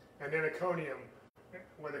 and then Iconium,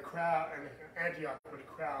 where the crowd, and Antioch where the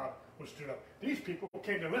crowd was stood up. These people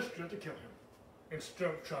came to Lystra to kill him and stir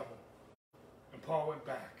up trouble. And Paul went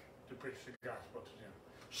back to preach the gospel to them,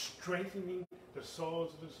 strengthening the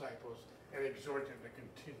souls of the disciples and exhorting them to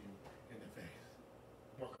continue in the faith.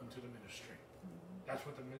 Welcome to the ministry.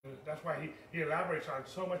 That's why he elaborates on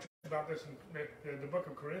so much about this in the book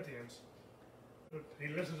of Corinthians. He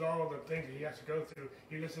lists all of the things that he has to go through.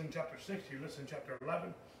 He lists in chapter 6, he lists in chapter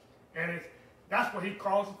 11. And that's what he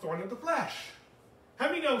calls the thorn of the flesh. How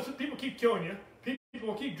many know people keep killing you? People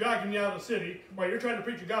will keep dragging you out of the city while you're trying to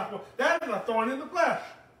preach the gospel. That is a thorn in the flesh.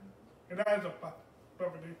 And that is a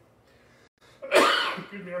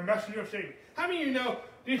messenger of Satan. How many of you know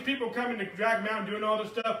these people coming to drag him out and doing all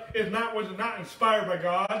this stuff was not inspired by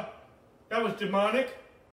God? That was demonic,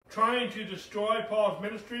 trying to destroy Paul's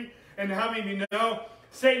ministry. And how many of you know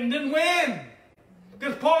Satan didn't win?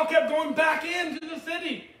 Because Paul kept going back into the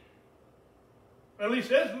city. At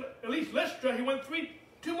least Lystra, he went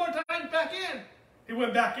two more times back in. He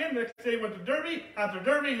went back in. The next day he went to Derbe. After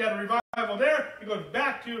Derbe, he had a revival there. He goes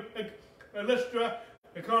back to Lystra,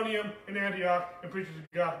 Iconium, and Antioch and preaches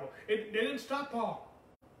the gospel. They didn't stop Paul.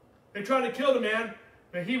 They tried to kill the man,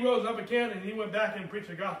 but he rose up again and he went back and preached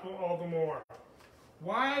the gospel all the more.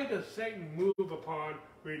 Why does Satan move upon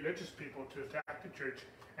religious people to attack the church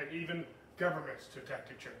and even governments to attack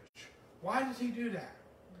the church? Why does he do that?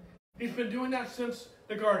 He's been doing that since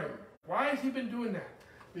the garden. Why has he been doing that?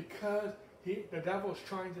 Because the devil is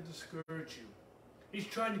trying to discourage you. He's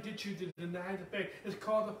trying to get you to deny the faith. It's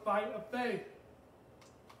called the fight of faith.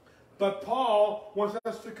 But Paul wants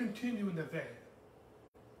us to continue in the faith.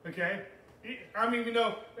 Okay?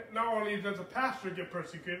 Not only does the pastor get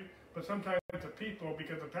persecuted, but sometimes the people,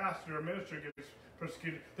 because the pastor or minister gets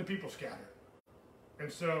persecuted, the people scatter.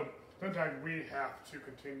 And so sometimes we have to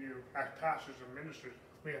continue, as pastors and ministers,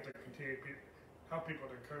 we have to continue to help people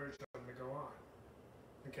to encourage them to go on.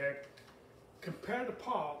 Okay? Compared to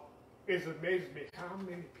Paul, it amazes me how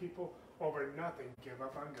many people over nothing give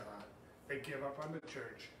up on God. They give up on the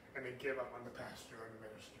church, and they give up on the pastor or the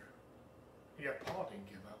minister. Yet Paul didn't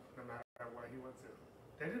give up, no matter what he went through.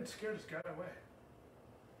 They didn't scare this guy away.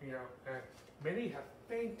 And many have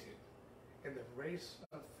fainted in the race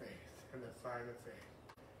of faith, in the fight of faith.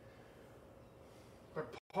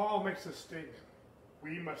 But Paul makes a statement.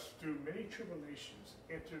 We must, through many tribulations,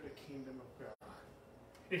 enter the kingdom of God.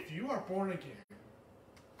 If you are born again,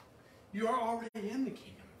 you are already in the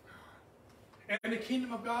kingdom of God. And the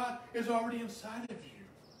kingdom of God is already inside of you.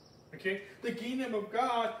 Okay? The kingdom of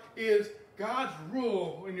God is God's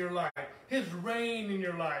rule in your life, His reign in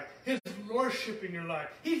your life, His lordship in your life.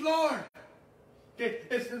 He's Lord. Okay?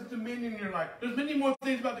 It's His dominion in your life. There's many more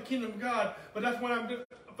things about the kingdom of God, but that's what I'm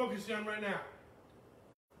focusing on right now.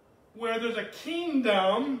 Where there's a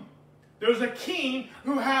kingdom, there's a king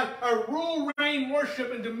who has a rule, reign,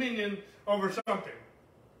 worship, and dominion over something.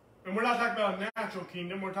 And we're not talking about a natural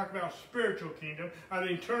kingdom, we're talking about a spiritual kingdom, an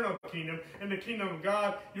eternal kingdom. In the kingdom of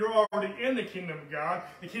God, you're already in the kingdom of God.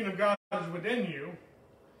 The kingdom of God is within you.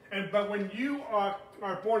 But when you are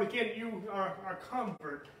born again, you are a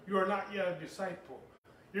convert. You are not yet a disciple.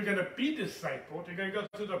 You're going to be discipled. You're going to go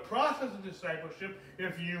through the process of discipleship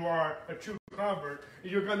if you are a true convert.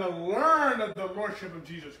 You're going to learn of the lordship of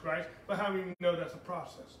Jesus Christ. But how do you know that's a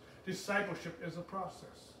process? Discipleship is a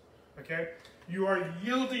process. Okay? You are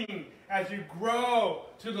yielding as you grow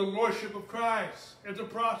to the lordship of Christ. It's a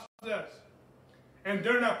process. And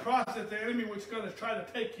during that process, the enemy was going to try to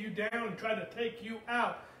take you down and try to take you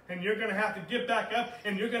out. And you're going to have to get back up,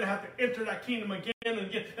 and you're going to have to enter that kingdom again and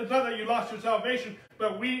again. It's not that you lost your salvation,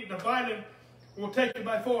 but the violent will take you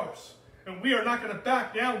by force. And we are not going to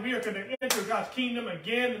back down. We are going to enter God's kingdom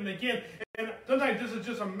again and again. And sometimes this is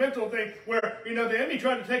just a mental thing where, the enemy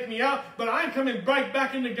tried to take me out, but I'm coming right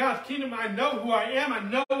back into God's kingdom. I know who I am. I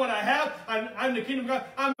know what I have. I'm the kingdom of God.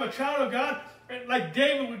 I'm a child of God. Like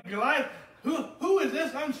David with Goliath. Who is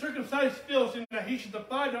this uncircumcised Philistine that he should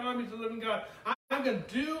defy the armies of the living God? I'm going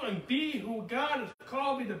to do and be who God has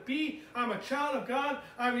called me to be. I'm a child of God.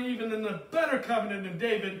 I'm even in a better covenant than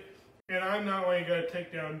David. And I'm not only going to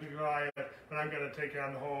take down Goliath, but I'm going to take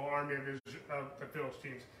down the whole army of the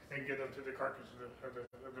Philistines and get them to the carcass of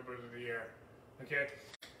the birds of the air. Okay?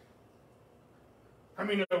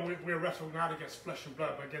 We're wrestling not against flesh and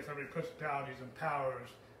blood, but against every principalities and powers.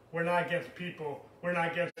 We're not against people. We're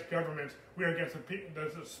not against governments. We're against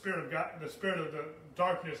the spirit of God, the spirit of the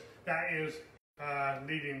darkness that is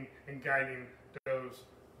leading and guiding those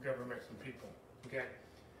governments and people. Okay?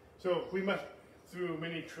 So we must, through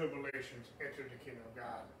many tribulations, enter the kingdom of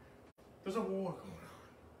God. There's a war going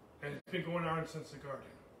on. And it's been going on since the garden.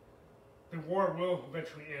 The war will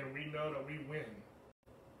eventually end. We know that we win.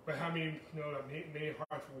 But how many know that many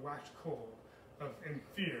hearts will wax cold in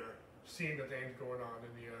fear, seeing the things going on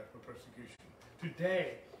in the earth for persecution?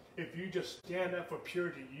 Today, if you just stand up for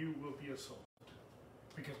purity, you will be assaulted.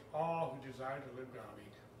 Because all who desire to live godly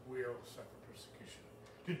will suffer persecution.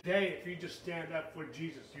 Today, if you just stand up for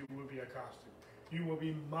Jesus, you will be accosted. You will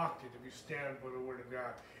be mocked if you stand for the word of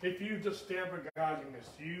God. If you just stand for godliness,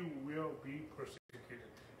 you will be persecuted.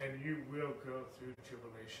 And you will go through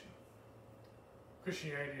tribulation.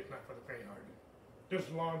 Christianity is not for the faint-hearted. There's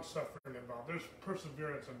long suffering involved. There's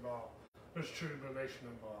perseverance involved. There's tribulation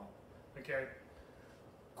involved. Okay?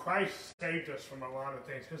 Christ saved us from a lot of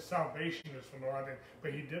things. His salvation is from a lot of things.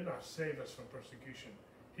 But He did not save us from persecution.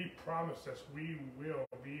 He promised us we will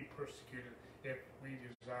be persecuted if we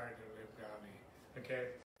desire to live godly.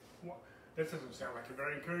 Okay? Well, this doesn't sound like a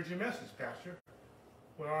very encouraging message, Pastor.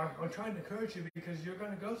 Well, I'm trying to encourage you because you're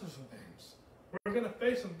going to go through some things. We're going to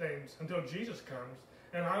face some things until Jesus comes.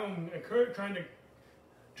 And I'm trying to,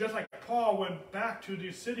 just like Paul went back to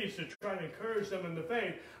these cities to try to encourage them in the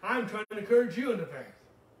faith, I'm trying to encourage you in the faith.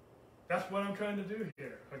 That's what I'm trying to do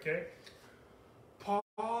here, okay?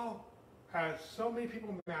 Paul has so many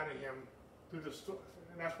people mad at him through the storm,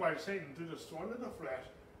 and that's why Satan, through the storm of the flesh,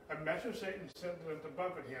 a messenger of Satan sent to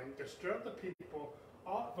buffet him, to stir up the people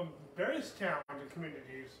all from various towns and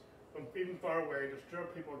communities, from even far away, to stir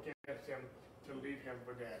up people against him, to leave him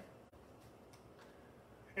for dead.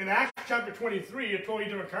 In Acts chapter 23, it's totally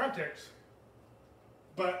different context,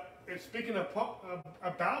 but it's speaking of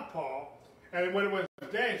about Paul. And when it was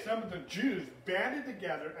day, some of the Jews banded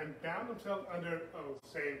together and bound themselves under oath,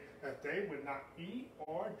 saying that they would not eat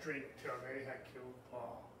or drink till they had killed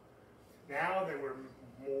Paul. Now there were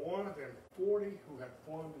more than 40 who had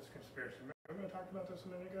formed this conspiracy. Remember I talked about this a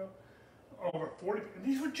minute ago? Over 40, and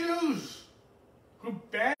these were Jews who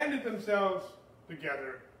banded themselves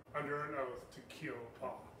together under an oath to kill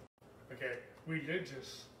Paul. Okay,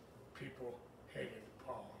 religious people hated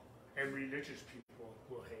Paul, and religious people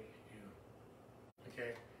will hate you.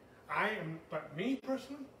 Okay, but me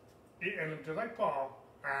personally, and just like Paul,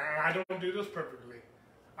 I don't do this perfectly.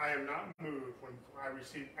 I am not moved when I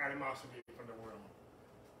receive animosity from the world,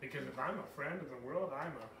 because if I'm a friend of the world,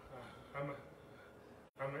 I'm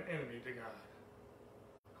an enemy to God.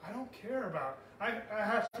 I don't care about. I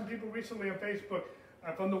had some people recently on Facebook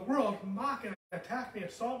from the world mock and attack me,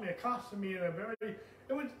 assault me, accosted me in a very,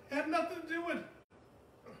 it had nothing to do with,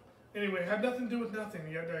 anyway, it had nothing to do with nothing,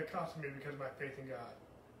 yet they accosted me because of my faith in God.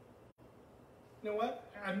 You know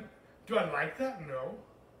what? Do I like that? No.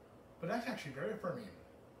 But that's actually very affirming.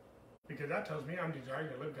 Because that tells me I'm desiring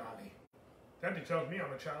to live godly. That tells me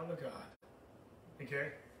I'm a child of God. Okay?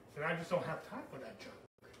 And I just don't have time for that junk.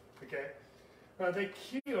 Okay? They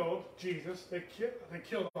killed Jesus. They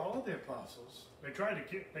killed all of the apostles. They tried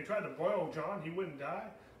to boil John. He wouldn't die.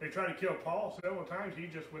 They tried to kill Paul several times. He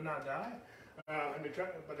just would not die.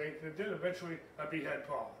 But they did eventually behead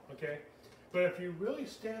Paul. Okay? But if you really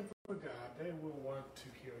stand for God, they will want to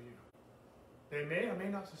kill you. They may or may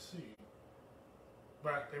not succeed,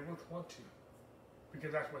 but they will want to,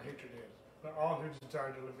 because that's what hatred is. But all who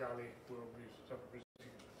desire to live godly will be suffer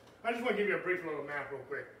persecution. I just want to give you a brief little map real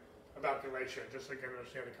quick about Galatia, just so you can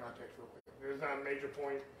understand the context real quick. It's not a major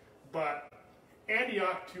point, but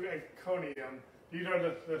Antioch to Iconium, these are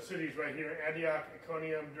the cities right here. Antioch,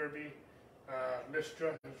 Iconium, Derbe,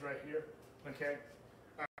 Lystra is right here. Okay?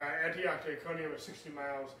 Antioch to Iconium is 60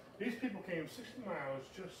 miles. These people came 60 miles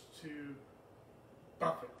just to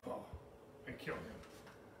buffet Paul and kill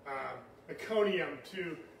him. Iconium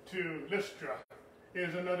to Lystra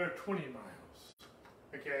is another 20 miles.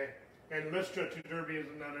 Okay? And Lystra to Derbe is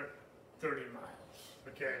another 30 miles.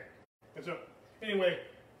 Okay? And so, anyway,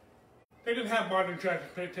 they didn't have modern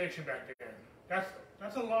transportation back then. That's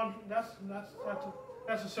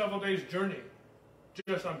a several days journey,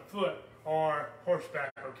 just on foot or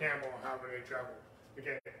horseback or camel, or however they traveled.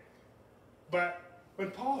 Okay? But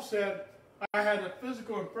when Paul said, I had a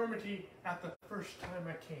physical infirmity at the first time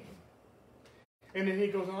I came. And then he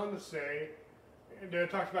goes on to say, and it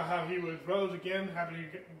talks about how he rose again, after he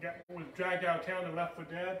was dragged out of town and left for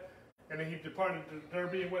dead, and then he departed to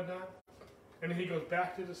Derbe and whatnot, and then he goes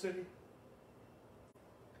back to the city.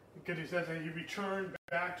 Because he says that he returned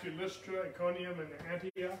back to Lystra, Iconium, and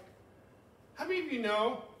Antioch. How many of you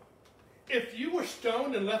know, if you were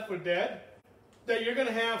stoned and left for dead, that you're going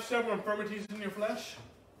to have several infirmities in your flesh?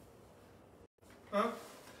 Huh?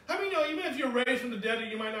 How many know, even if you're raised from the dead,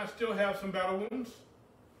 you might not still have some battle wounds?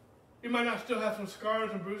 You might not still have some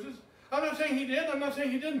scars and bruises? I'm not saying he did, I'm not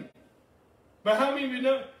saying he didn't. But how many of you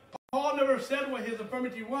know, Paul never said what his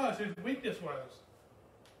infirmity was, his weakness was.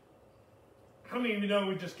 How many of you know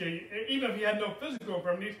we just get, even if he had no physical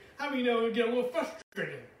infirmities, how many of you know we get a little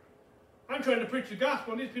frustrated? I'm trying to preach the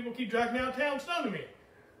gospel and these people keep dragging me out of town stoning me.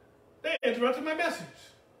 They interrupted my message.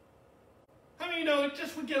 How many of you know it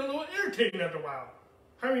just would get a little irritating after a while?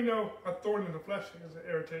 How many know a thorn in the flesh is an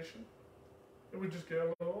irritation? It would just get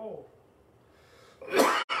a little old.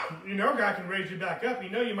 You know God can raise you back up. You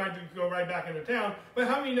know you might go right back into town. But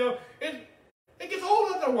how many know it gets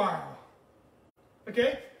old after a while?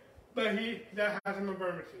 Okay? But that has some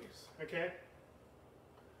infirmities. Okay?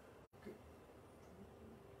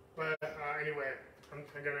 But anyway, I'm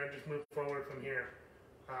going to just move forward from here.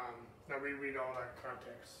 Now reread all that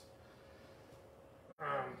context.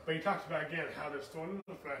 But he talks about, again, how this thorn in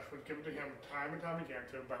the flesh was given to him time and time again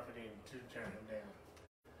to buffet him, to tear him down.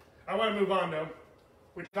 I want to move on, though.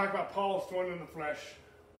 We talk about Paul's thorn in the flesh.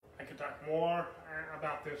 I could talk more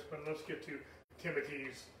about this, but let's get to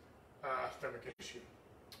Timothy's stomach issue.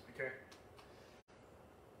 Okay?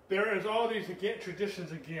 There is all these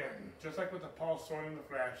traditions again, just like with the Paul's thorn in the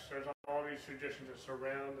flesh, there's all these traditions that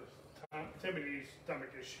surround Timothy's stomach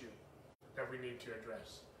issue that we need to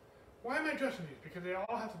address. Why am I addressing these? Because they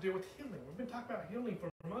all have to do with healing. We've been talking about healing for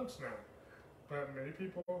months now. But many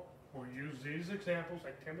people will use these examples,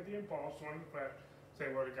 like Timothy and Paul, thorn in the flesh, say,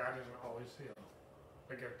 well, God doesn't always heal.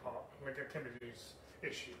 Look at Timothy's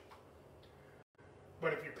issue.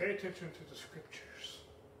 But if you pay attention to the scriptures,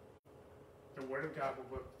 the Word of God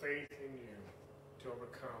will put faith in you to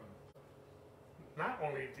overcome not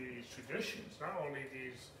only these traditions, not only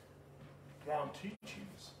these wrong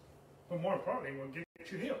teachings, but more importantly, will get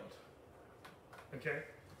you healed. Okay?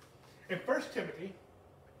 In 1 Timothy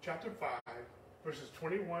chapter 5, verses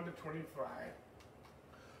 21 to 25,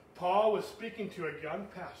 Paul was speaking to a young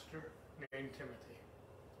pastor named Timothy.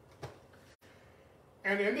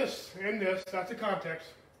 And in this, that's the context,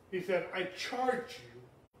 he said, I charge you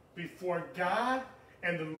before God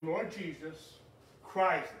and the Lord Jesus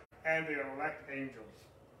Christ and the elect angels.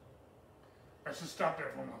 Let's just stop there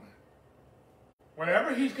for a moment.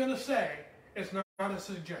 Whatever he's going to say, it's not a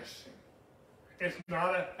suggestion. It's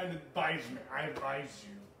not an advisement. I advise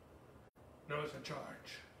you. No, it's a charge.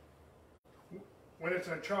 When it's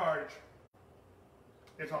a charge,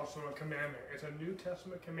 it's also a commandment. It's a New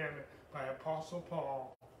Testament commandment by Apostle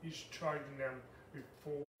Paul. He's charging them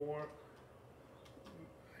before,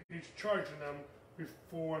 he's charging them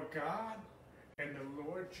before God and the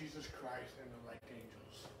Lord Jesus Christ and the elect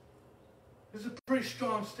angels. This is a pretty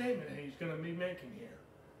strong statement that he's going to be making here.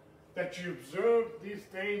 That you observe these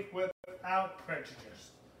things without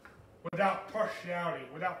prejudice, without partiality,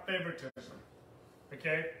 without favoritism.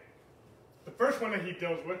 Okay? The first one that he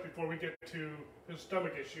deals with before we get to his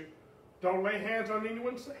stomach issue, don't lay hands on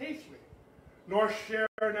anyone hastily, nor share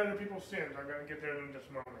in other people's sins. I'm going to get there in just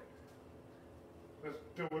a moment. Let's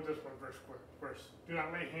deal with this one first. Do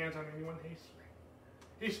not lay hands on anyone hastily.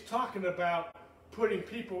 He's talking about putting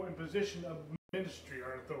people in position of ministry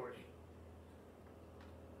or authority.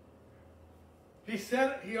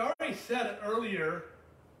 He already said it earlier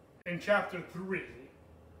in chapter 3.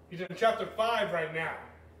 He's in chapter 5 right now.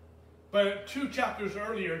 But 2 chapters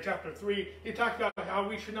earlier, in chapter 3, he talked about how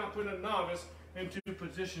we should not put a novice into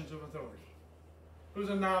positions of authority. Who's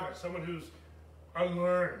a novice? Someone who's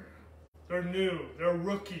unlearned. They're new. They're a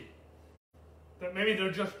rookie. That maybe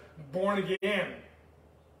they're just born again.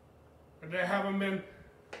 And they haven't been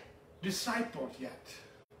discipled yet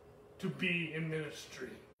to be in ministry.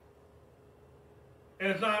 And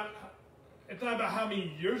it's not about how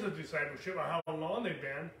many years of discipleship or how long they've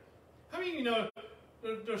been. How many,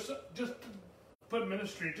 there's just put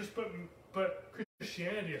ministry, just put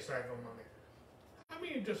Christianity aside for a moment. How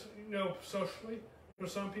many just, socially,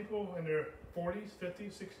 there's some people in their 40s,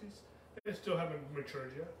 50s, 60s, they still haven't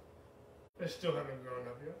matured yet. They still haven't grown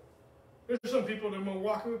up yet. There's some people that have been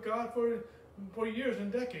walking with God for years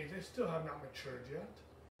and decades. They still have not matured yet.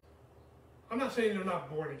 I'm not saying they're not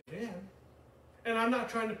born again. And I'm not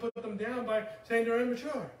trying to put them down by saying they're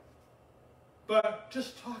immature. But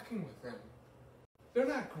just talking with them, they're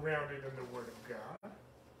not grounded in the Word of God.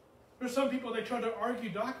 There's some people, they try to argue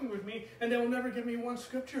doctrine with me, and they will never give me one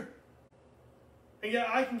scripture. And yet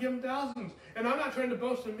I can give them thousands. And I'm not trying to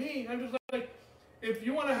boast of me. I'm just like, if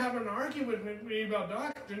you want to have an argument with me about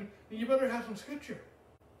doctrine, then you better have some scripture.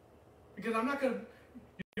 Because I'm not going to...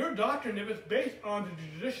 Your doctrine, if it's based on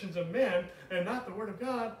the traditions of men and not the Word of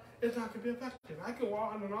God, it's not going to be effective. I can go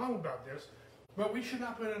on and on about this, but we should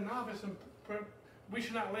not put a novice and we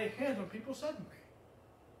should not lay hands on people suddenly,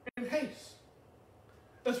 in haste.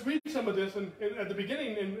 Let's read some of this. At the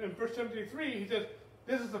beginning, in 1 Timothy 3, he says,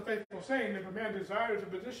 this is the faithful saying, if a man desires a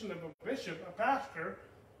position of a bishop, a pastor,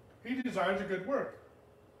 he desires a good work.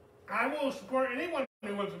 I will support anyone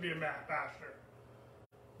who wants to be a pastor.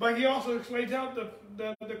 But he also lays out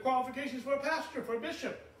the qualifications for a pastor, for a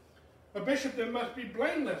bishop. A bishop that must be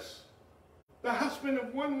blameless. The husband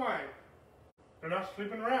of one wife. They're not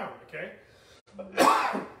sleeping around, okay?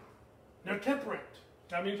 They're temperate.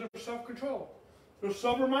 That means they're self-controlled. They're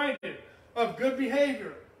sober-minded, of good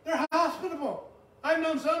behavior. They're hospitable. I've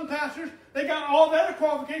known some pastors, they got all the other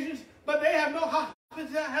qualifications, but they have no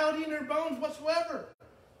hospitality in their bones whatsoever.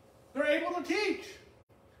 They're able to teach.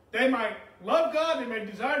 They might love God. They may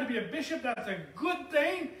desire to be a bishop. That's a good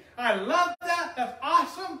thing. I love that. That's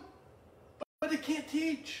awesome. But they can't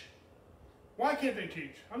teach. Why can't they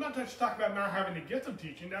teach? I'm not just talking about not having the gift of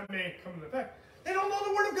teaching. That may come into effect. They don't know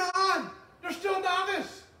the Word of God. They're still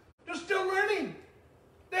novice. They're still learning.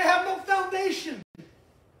 They have no foundation.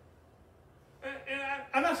 And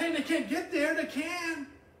I'm not saying they can't get there. They can.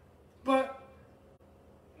 But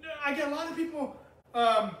I get a lot of people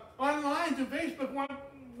online through Facebook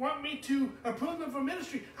want me to approve them for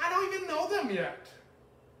ministry. I don't even know them yet,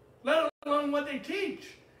 let alone what they teach.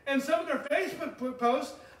 And some of their Facebook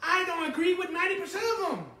posts, I don't agree with 90% of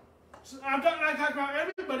them. So I'm not talking about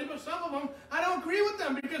everybody, but some of them, I don't agree with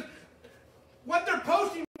them because what they're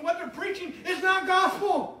posting, what they're preaching is not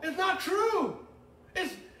gospel. It's not true.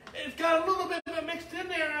 It's got a little bit of it mixed in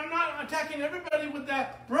there, and I'm not attacking everybody with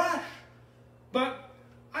that brush. But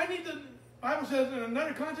I need the Bible says in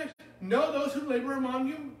another context, know those who labor among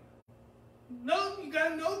you. No, you got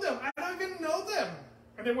to know them. I don't even know them.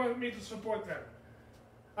 And they want me to support them.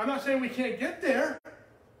 I'm not saying we can't get there.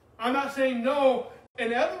 I'm not saying no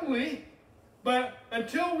inevitably. But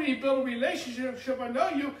until we build a relationship, I know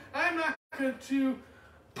you, I'm not going to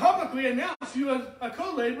publicly announce you as a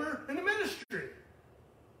co-laborer in the ministry.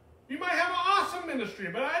 You might have an awesome ministry,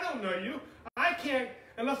 but I don't know you. I can't,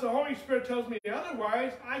 unless the Holy Spirit tells me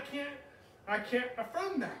otherwise, I can't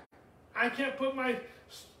affirm that. I can't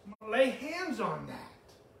lay hands on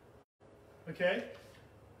that. Okay?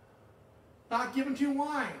 Not given to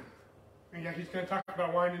wine. And yeah, he's going to talk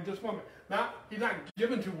about wine in just a moment. He's not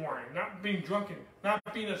given to wine, not being drunken, not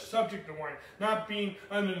being a subject of wine, not being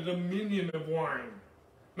under the dominion of wine,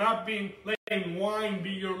 not letting wine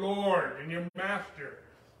be your Lord and your master,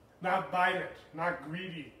 not violent, not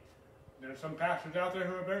greedy, There's some pastors out there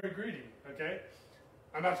who are very greedy, okay?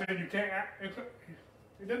 I'm not saying you can't,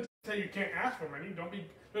 it doesn't say you can't ask for money.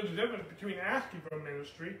 There's a difference between asking for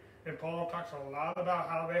ministry, and Paul talks a lot about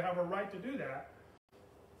how they have a right to do that.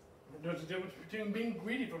 There's a difference between being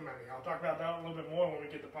greedy for money. I'll talk about that a little bit more when we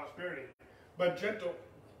get to prosperity. But gentle,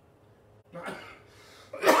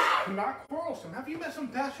 not quarrelsome. Have you met some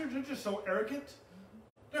pastors who are just so arrogant?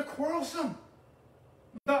 They're quarrelsome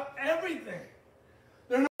about everything.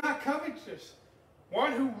 They're not covetous.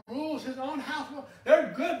 One who rules his own house well.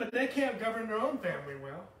 They're good, but they can't govern their own family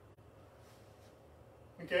well.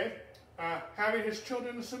 Okay? Having his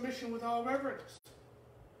children in submission with all reverence.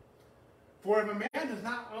 For if a man does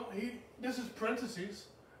not, this is parentheses,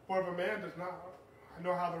 for if a man does not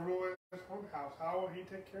know how to rule his own house, how will he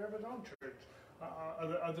take care of his own church,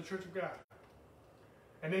 of the church of God?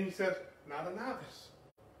 And then he says, not a novice.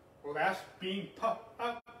 Lest being puffed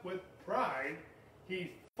up with pride,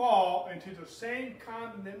 he fall into the same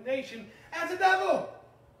condemnation as the devil.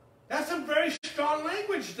 That's some very strong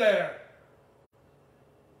language there.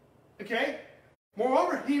 Okay?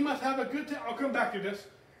 Moreover, he must have a good, I'll come back to this.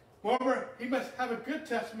 Moreover, he must have a good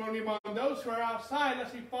testimony among those who are outside,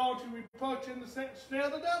 lest he fall into reproach in the snare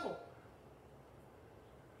of the devil.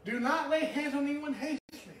 Do not lay hands on anyone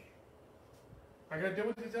hastily. I'm going to deal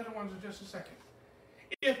with these other ones in just a second.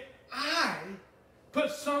 If I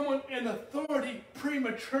put someone in authority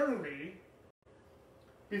prematurely,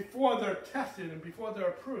 before they're tested and before they're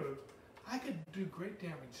approved, I could do great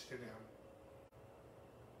damage to them.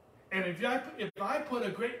 And if I put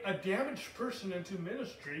a damaged person into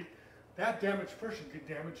ministry, that damaged person could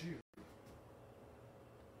damage you.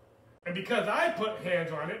 And because I put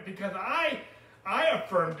hands on it, because I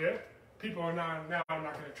affirmed it, people are now not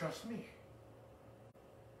going to trust me.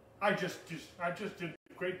 I just did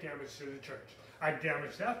great damage to the church. I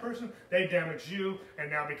damaged that person, they damaged you, and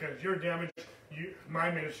now because you're damaged, my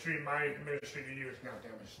ministry to you is now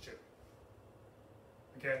damaged too.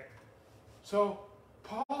 Okay? So,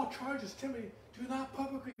 Paul charges Timothy, do not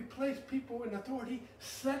publicly place people in authority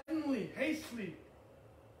suddenly, hastily.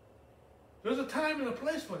 There's a time and a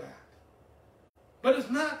place for that. But it's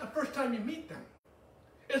not the first time you meet them.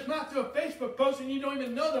 It's not through a Facebook post and you don't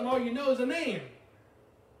even know them, all you know is a name.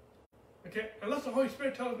 Okay, unless the Holy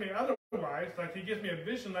Spirit tells me otherwise, like he gives me a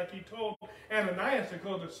vision like he told Ananias to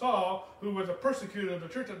go to Saul, who was a persecutor of the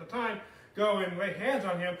church at the time, go and lay hands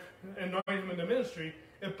on him and anoint him in the ministry.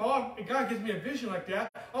 If God gives me a vision like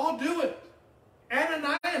that, I'll do it.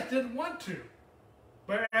 Ananias didn't want to.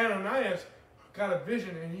 But Ananias got a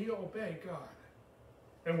vision and he obeyed God.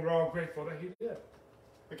 And we're all grateful that he did.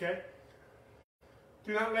 Okay?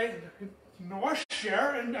 Do not lay nor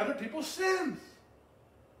share in other people's sins.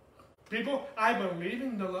 People, I believe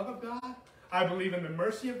in the love of God. I believe in the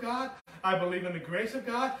mercy of God. I believe in the grace of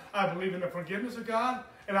God. I believe in the forgiveness of God.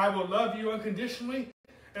 And I will love you unconditionally.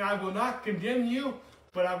 And I will not condemn you,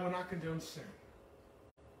 but I will not condone sin.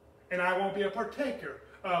 And I won't be a partaker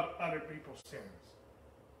of other people's sins.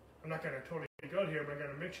 I'm not going to totally go here, but I'm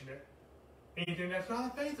going to mention it. Anything that's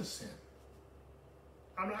not a faith is sin.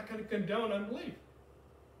 I'm not going to condone unbelief.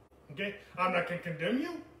 Okay? I'm not going to condemn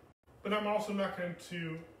you, but I'm also not going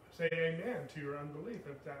to say amen to your unbelief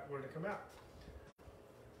if that were to come out.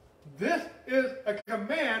 This is a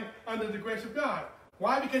command under the grace of God.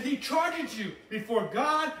 Why? Because he charges you before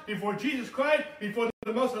God, before Jesus Christ, before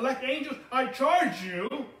the most elect angels. I charge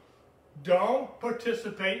you, don't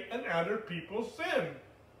participate in other people's sin.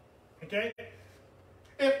 Okay?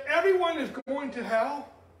 If everyone is going to hell,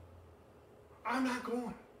 I'm not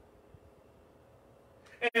going.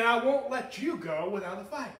 And I won't let you go without a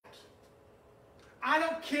fight. I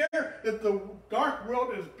don't care if the dark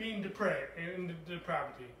world is being depraved in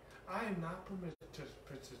depravity. I am not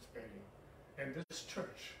participating. And this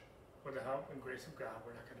church, with the help and grace of God,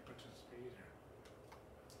 we're not going to participate either.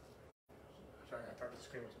 Sorry, I thought the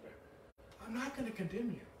screen was a bit. I'm not going to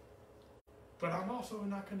condemn you. But I'm also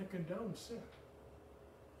not going to condone sin.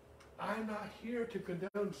 I'm not here to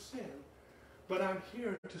condone sin, but I'm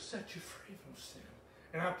here to set you free from sin.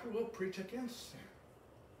 And I will preach against sin.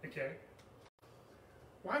 Okay?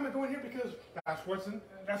 Why am I going here? Because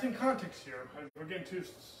that's in context here. We're getting to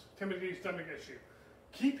Timothy's stomach issue.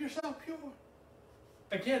 Keep yourself pure.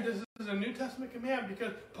 Again, this is a New Testament command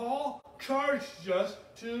because Paul charged us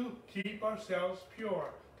to keep ourselves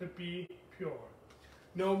pure, to be pure.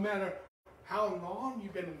 No matter how long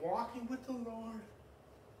you've been walking with the Lord.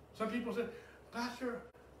 Some people say, Pastor,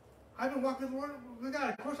 I've been walking with the Lord with God.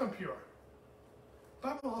 Of course I'm pure. The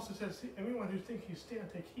Bible also says, anyone who thinks he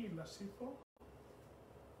stands, take heed lest he fall.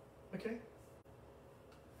 Okay?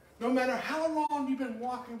 No matter how long you've been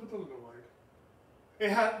walking with the Lord,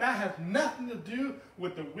 That has nothing to do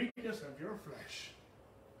with the weakness of your flesh.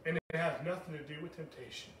 And it has nothing to do with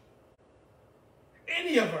temptation.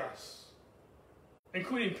 Any of us,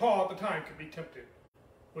 including Paul at the time, could be tempted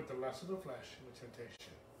with the lust of the flesh and with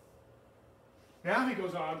temptation. Now he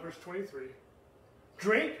goes on, verse 23.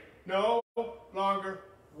 Drink no longer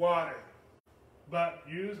water, but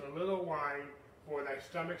use a little wine for thy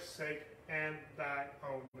stomach's sake and thy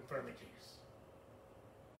own infirmities.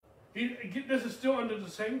 This is still under the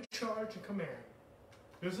same charge and command.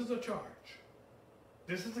 This is a charge.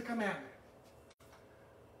 This is a commandment.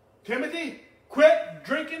 Timothy, quit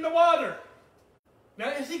drinking the water.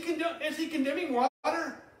 Now, is he condemning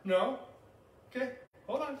water? No. Okay,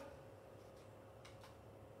 hold on.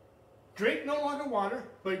 Drink no longer water,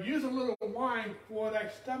 but use a little wine for thy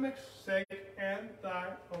stomach's sake and thy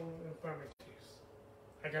own infirmities.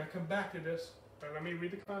 I got to come back to this, but let me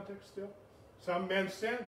read the context still. Some men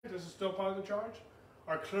sin, this is still part of the charge,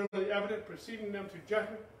 are clearly evident, preceding them to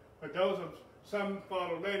judgment, but those of some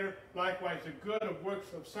follow later. Likewise, the good of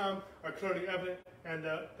works of some are clearly evident, and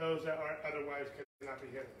those that are otherwise cannot be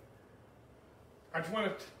hidden. I just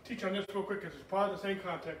want to teach on this real quick because it's part of the same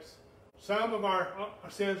context. Some of our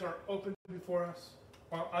sins are open before us,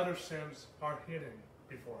 while other sins are hidden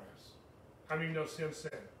before us. How many know sin?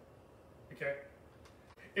 Okay?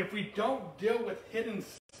 If we don't deal with hidden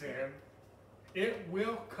sin, it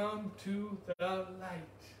will come to the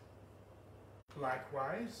light.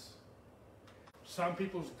 Likewise, some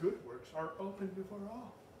people's good works are open before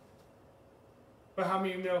all. But how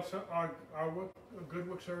many know our good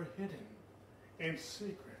works are hidden in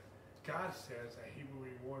secret? God says that he will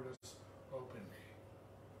reward us openly.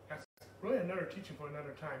 That's really another teaching for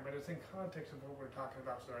another time, but it's in context of what we're talking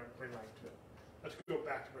about, so I bring light to it. Let's go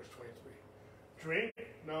back to verse 23. Drink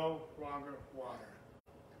no longer water,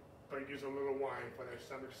 but use a little wine for thy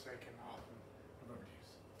stomach's sake and often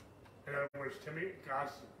infirmities. In other words,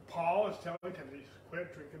 Paul is telling Timothy,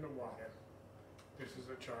 quit drinking the water. This is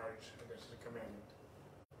a charge, and this is a commandment.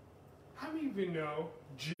 How many of you know,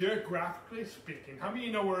 geographically speaking, how many of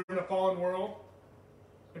you know we're in a fallen world?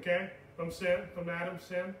 Okay? From sin, from Adam's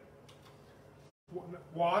sin.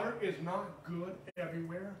 Water is not good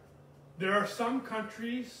everywhere. There are some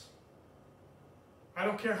countries, I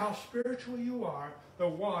don't care how spiritual you are, the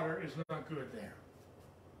water is not good there.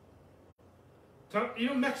 So,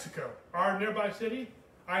 even Mexico, our nearby city,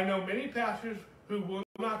 I know many pastors who will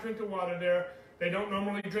not drink the water there. They don't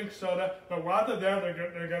normally drink soda, but while they're there,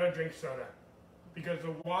 they're going to drink soda because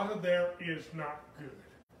the water there is not good.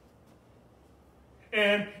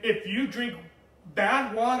 And if you drink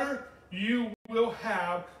bad water, you will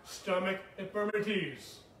have stomach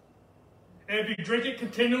infirmities. And if you drink it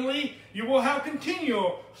continually, you will have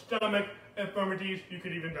continual stomach infirmities. You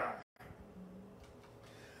could even die.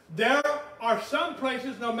 There are some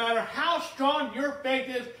places, no matter how strong your faith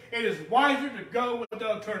is, it is wiser to go with the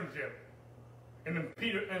alternative. And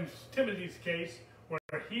in Timothy's case, where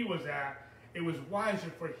he was at, it was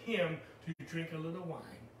wiser for him to drink a little wine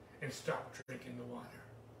and stop drinking the water.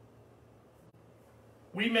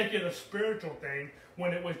 We make it a spiritual thing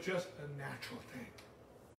when it was just a natural thing.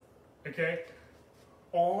 Okay?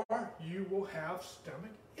 Or you will have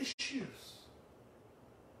stomach issues.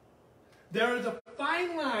 There is a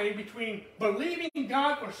fine line between believing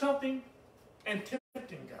God for something and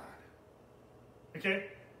tempting God. Okay?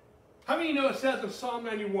 How many of you know it says in Psalm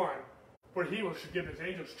 91, for he should give his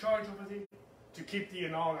angels charge over thee, to keep thee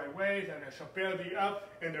in all thy ways, and they shall bear thee up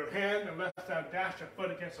in their hand, unless thou dash thy foot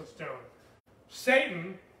against a stone.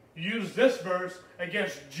 Satan used this verse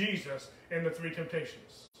against Jesus in the three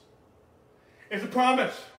temptations. It's a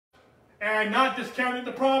promise, and I'm not discounting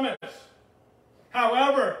the promise.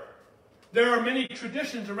 However, there are many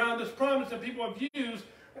traditions around this promise that people have used,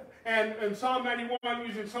 and in Psalm 91,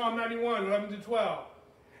 using Psalm 91, 11 to 12.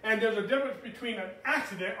 And there's a difference between an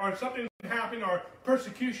accident or something happening, or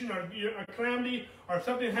persecution, or a calamity, or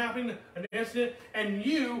something happening, an incident, and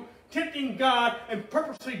you tempting God and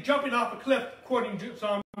purposely jumping off a cliff, quoting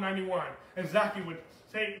Psalm 91. Exactly what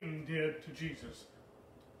Satan did to Jesus.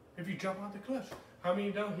 If you jump off the cliff, how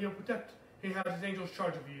many know he'll protect? He has his angels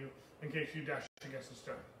charge of you in case you dash against a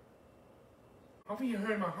stone. Hopefully you're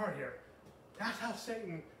hearing my heart here. That's how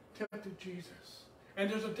Satan tempted Jesus. And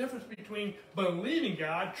there's a difference between believing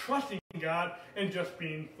God, trusting God, and just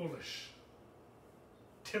being foolish.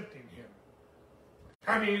 Tempting him.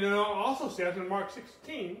 I mean, it also says in Mark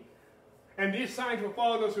 16, and these signs will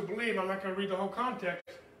follow those who believe. I'm not going to read the whole context.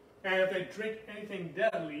 And if they drink anything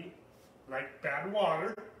deadly, like bad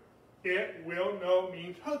water, it will no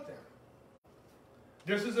means hurt them.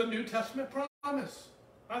 This is a New Testament promise.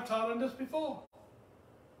 I've taught on this before.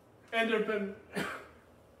 And there have been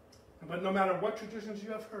But no matter what traditions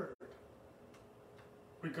you have heard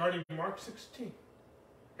regarding Mark 16,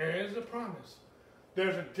 and it is a promise,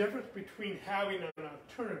 there's a difference between having an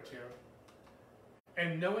alternative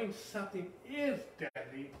and knowing something is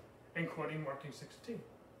deadly and quoting Mark 16.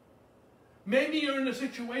 Maybe you're in a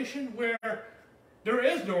situation where there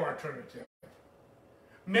is no alternative.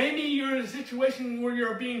 Maybe you're in a situation where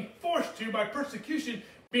you're being forced to, by persecution,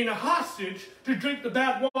 being a hostage to drink the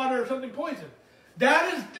bad water or something poison.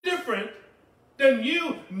 That is different than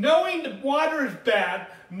you knowing the water is bad,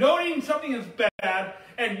 knowing something is bad,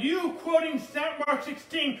 and you quoting Mark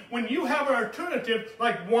 16 when you have an alternative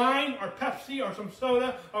like wine or Pepsi or some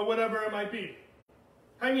soda or whatever it might be.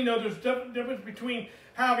 How do you know there's a difference between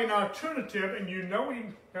having an alternative and you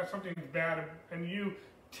knowing that something is bad and you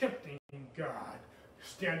tempting God,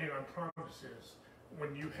 standing on promises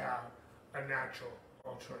when you have a natural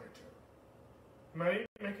alternative? Am I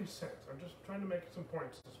making sense? I'm just trying to make some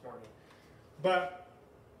points this morning. But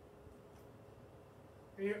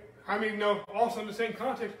I mean, no, also in the same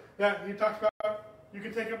context that he talks about you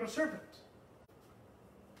can take up a serpent.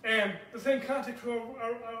 And the same context will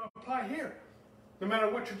apply here. No matter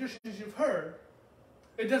what traditions you've heard,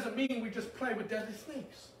 it doesn't mean we just play with deadly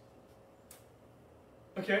snakes.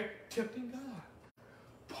 Okay? Tempting God.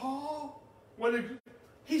 Paul,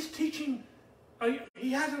 he's teaching,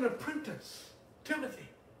 he has an apprentice, Timothy,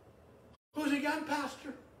 who's a young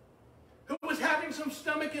pastor, who was having some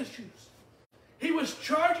stomach issues. He was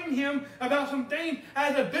charging him about some things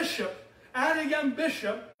as a bishop, as a young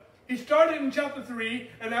bishop. He started in chapter 3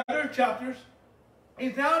 and other chapters.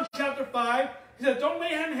 He's now in chapter 5. He said, don't lay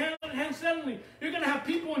hands suddenly. You're going to have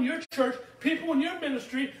people in your church, people in your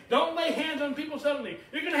ministry. Don't lay hands on people suddenly.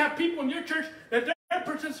 You're going to have people in your church that they're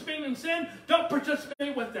participating in sin. Don't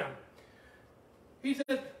participate with them. He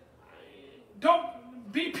said,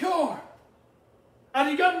 don't be pure. As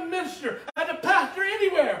a young minister, as a pastor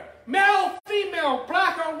anywhere, male, female,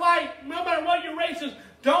 black or white, no matter what your race is,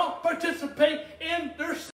 don't participate in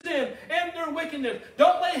their sin and their wickedness.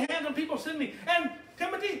 Don't lay hands on people sinning. And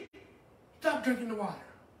Timothy, stop drinking the water.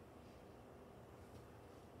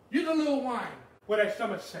 Use a little wine for thy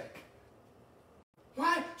stomach's sake.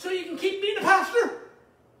 Why? So you can keep being a pastor.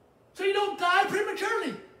 So you don't die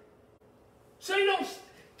prematurely. So you don't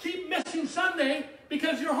keep missing Sunday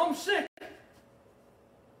because you're homesick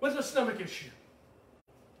with a stomach issue.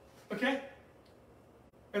 Okay?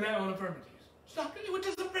 And that on infirmities. Stop doing it, which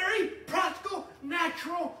is a very practical,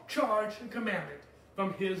 natural charge and commandment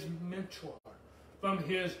from his mentor, from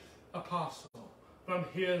his apostle, from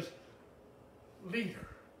his leader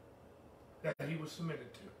that he was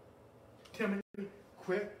submitted to. Timothy,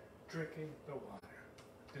 quit drinking the water.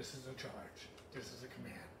 This is a charge. This is a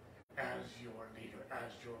command as your leader,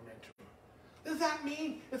 as your mentor. Does that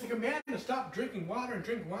mean it's a command to stop drinking water and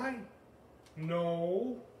drink wine?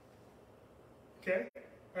 No. Okay?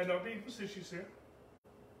 I don't be facetious here.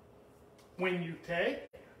 When you take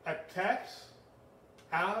a text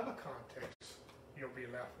out of a context, you'll be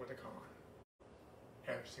left with a con.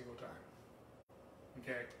 Every single time.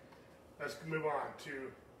 Okay? Let's move on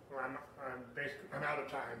to, well, I'm out of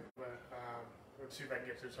time, but let's see if I can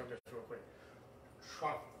get through some of this real quick.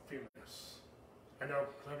 Trophimus. I know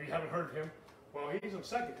some of you haven't heard of him. Well, he's in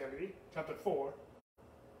 2 Timothy, chapter 4.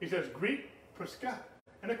 He says, greet Prisca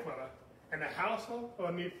and Aquila and the household of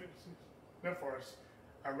Onesiphorus,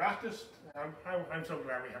 Erastus. I'm so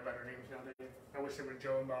glad we have better names nowadays. I wish they were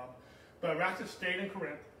Joe and Bob. But Erastus stayed in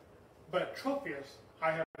Corinth. But Trophimus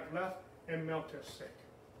I have left in Miletus sick.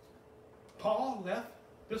 Paul left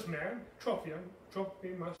this man,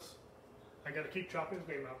 Trophimus. I got to keep chopping his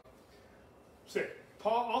name out. Sick.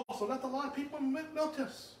 Paul also left a lot of people in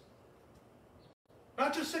Miletus.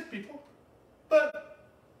 Not just sick people, but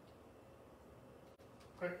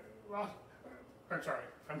I'm sorry.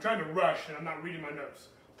 I'm trying to rush and I'm not reading my notes.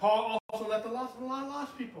 Paul also left a lot of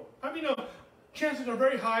lost people. I mean, chances are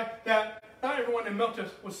very high that not everyone in Miletus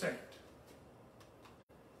was saved.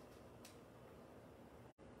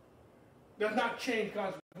 Does not change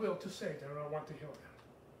God's will to save them or want to heal them.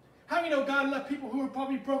 How do you know God left people who were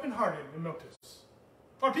probably brokenhearted in Miletus?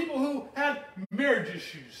 Or people who had marriage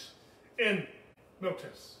issues in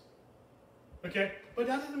Miletus? Okay? But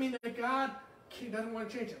that doesn't mean that God doesn't want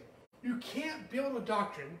to change them. You can't build a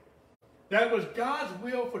doctrine that it was God's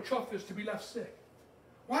will for Trophimus to be left sick.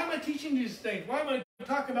 Why am I teaching these things? Why am I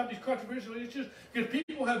talking about these controversial issues? Because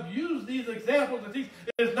people have used these examples of things.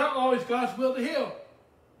 It's not always God's will to heal.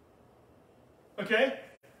 Okay?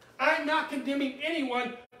 I'm not condemning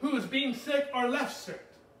anyone who is being sick or left sick.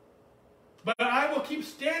 But I will keep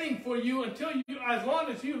standing for you until you, as long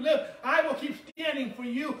as you live, I will keep standing for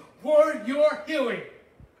you for your healing.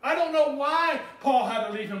 I don't know why Paul had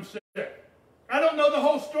to leave him sick. I don't know the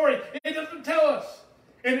whole story. It doesn't tell us.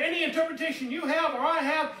 And any interpretation you have or I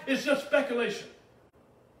have is just speculation.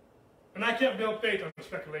 And I can't build faith on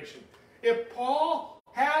speculation. If Paul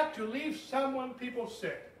had to leave people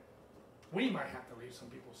sick, we might have to leave some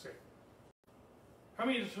people sick. How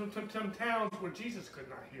many some towns where Jesus could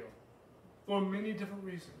not heal? For many different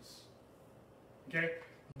reasons. Okay?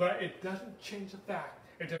 But it doesn't change the fact.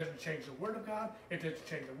 It doesn't change the Word of God. It doesn't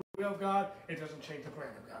change the will of God. It doesn't change the plan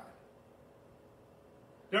of God.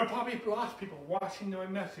 There are probably lost people watching my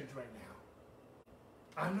message right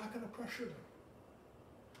now. I'm not going to pressure them.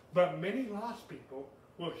 But many lost people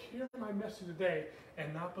will hear my message today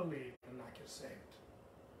and not believe and not get saved.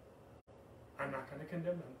 I'm not going to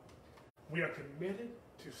condemn them. We are committed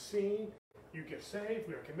to seeing you get saved.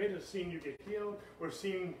 We are committed to seeing you get healed. We're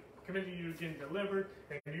committed to you getting delivered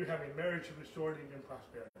and you having marriage restored and in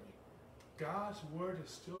prosperity. God's word is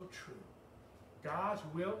still true. God's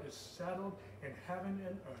will is settled in heaven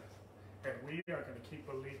and earth. And we are going to keep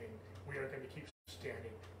believing. We are going to keep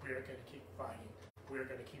standing. We are going to keep fighting. We are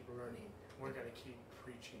going to keep learning. We're going to keep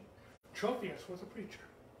preaching. Trophimus was a preacher.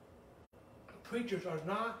 Preachers are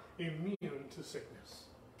not immune to sickness.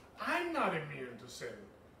 I'm not immune to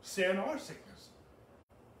sin or sickness.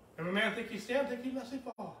 If a man think he stand, think he lest he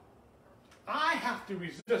fall. I have to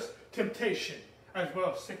resist temptation as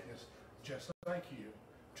well as sickness, just like you,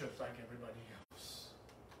 just like everybody else.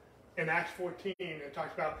 In Acts 14, it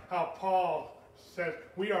talks about how Paul says,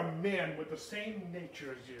 we are men with the same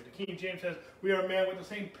nature as you. The King James says, we are men with the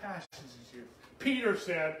same passions as you. Peter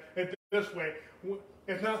said it this way,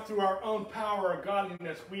 if not through our own power or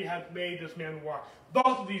godliness, we have made this man walk.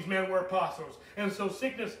 Both of these men were apostles. And so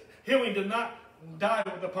sickness, healing did not die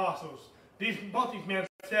with apostles. Both these men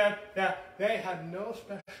said that they had no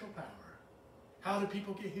special power. How do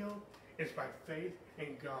people get healed? It's by faith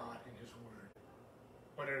in God and His Word.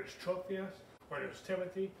 Whether it's Trophimus, whether it's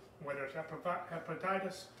Timothy, whether it's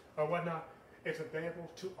Epaphroditus or whatnot, it's available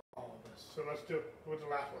to all of us. So let's do it with the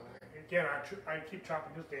last one. Again, I keep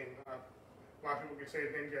chopping his name up. A lot of people can say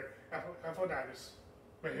his name here, Epaphroditus,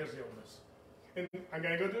 but his illness. And I'm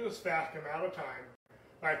going to go through this fast. I'm out of time.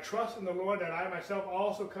 I trust in the Lord that I myself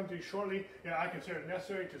also come to you shortly. I consider it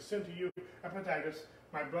necessary to send to you Epaphroditus,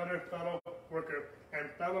 my brother, fellow worker,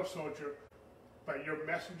 and fellow soldier, but your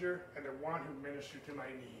messenger and the one who ministered to my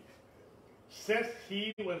need. Since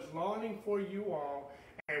he was longing for you all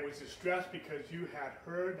and was distressed because you had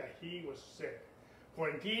heard that he was sick. For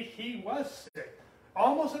indeed he was sick,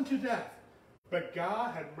 almost unto death. But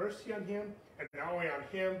God had mercy on him, and not only on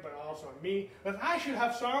him, but also on me, that I should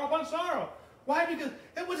have sorrow upon sorrow. Why? Because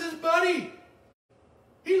it was his buddy.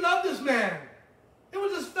 He loved this man. It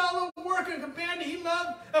was his fellow worker and companion. He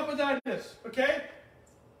loved Epaphroditus. Okay?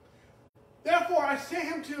 Therefore, I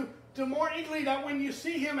sent him to more eagerly, that when you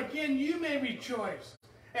see him again, you may rejoice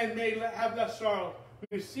and may have less sorrow.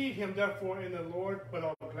 Receive him, therefore, in the Lord with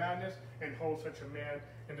all gladness, and hold such a man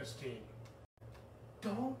in esteem.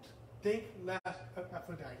 Don't think less of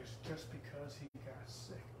Epaphroditus just because he got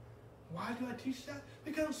sick. Why do I teach that?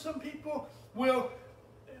 Because some people will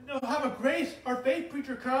have a grace or faith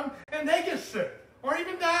preacher come and they get sick or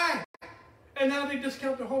even die. And now they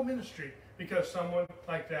discount the whole ministry because someone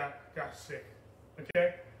like that got sick.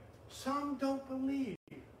 Okay? Some don't believe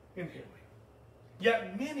in healing.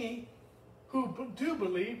 Yet many who do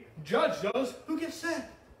believe judge those who get sick.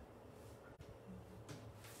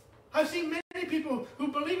 I've seen many people who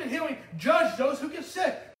believe in healing judge those who get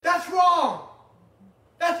sick. That's wrong.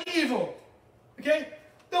 That's evil. Okay?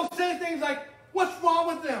 They'll say things like, what's wrong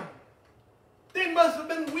with them? They must have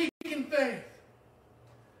been weak in faith.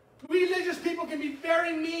 Religious people can be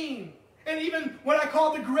very mean. And even what I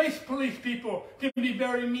call the grace police people can be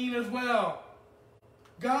very mean as well.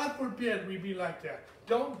 God forbid we be like that.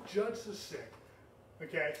 Don't judge the sick.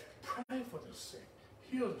 Okay? Pray for the sick.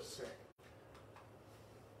 Heal the sick.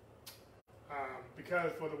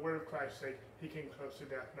 Because for the word of Christ's sake, he came close to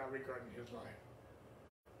death, not regarding his life.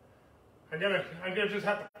 I'm gonna just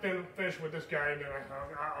have to finish with this guy, and then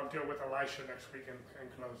I'll deal with Elisha next week in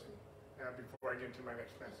closing, before I get into my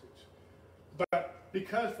next message. But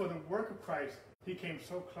because for the work of Christ, he came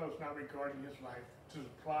so close, not regarding his life, to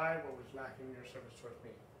supply what was lacking in your service towards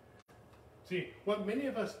me. See, what many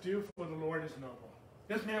of us do for the Lord is noble.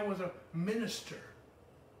 This man was a minister,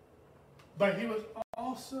 but he was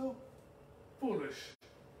also foolish,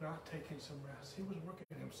 not taking some rest. He was working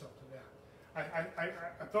himself to death.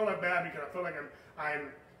 I felt like bad because I feel like I'm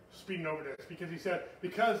speeding over this, because he said,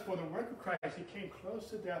 because for the work of Christ he came close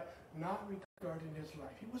to death, not regarding his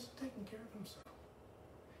life. He wasn't taking care of himself.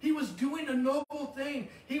 He was doing a noble thing.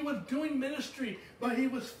 He was doing ministry, but he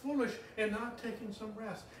was foolish and not taking some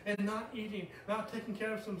rest and not eating, not taking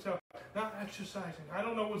care of himself, not exercising. I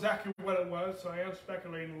don't know exactly what it was, so I am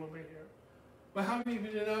speculating a little bit here. But how many of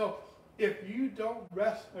you know if you don't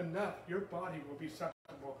rest enough, your body will be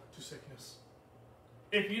susceptible to sickness?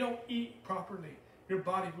 If you don't eat properly, your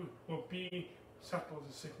body will be susceptible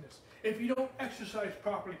to sickness. If you don't exercise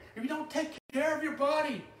properly, if you don't take care of your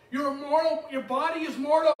body, you're immortal. Your body is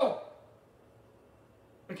mortal.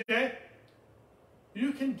 Okay?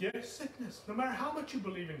 You can get sickness no matter how much you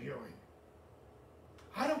believe in healing.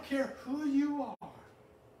 I don't care who you are.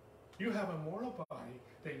 You have a mortal body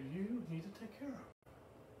that you need to take care of.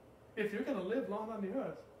 If you're going to live long on the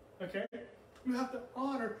earth, okay, you have to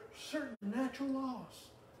honor certain natural laws.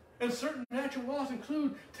 And certain natural laws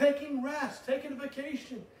include taking rest, taking a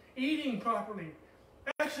vacation, eating properly,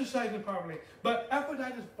 exercising properly. But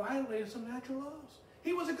Epaphroditus violated some natural laws.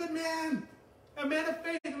 He was a good man, a man of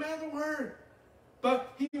faith, a man of the word.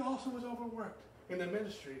 But he also was overworked in the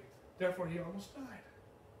ministry. Therefore, he almost died.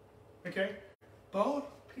 Okay? Both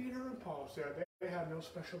Peter and Paul said they had no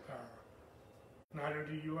special power. Neither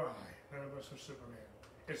do you or I. None of us are Superman.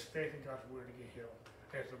 It's faith in God's word to get healed.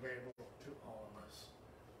 And it's available to all of us.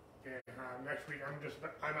 And next week, I'm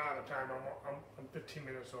out of time. I'm 15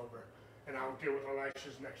 minutes over. And I'll deal with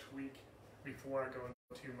Elisha's next week before I go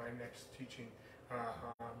into my next teaching,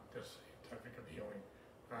 this topic of healing.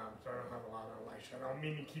 So I don't have a lot on Elisha. I don't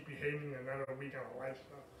mean to keep you hating another week on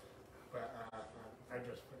Elisha, but I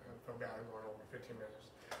just feel bad I'm going over 15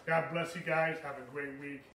 minutes. God bless you guys. Have a great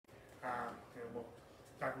week. And we'll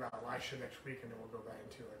talk about Elisha next week, and then we'll go back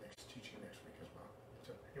into our next teaching next week as well.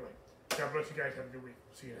 So anyway, God bless you guys. Have a good week.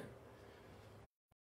 See you then.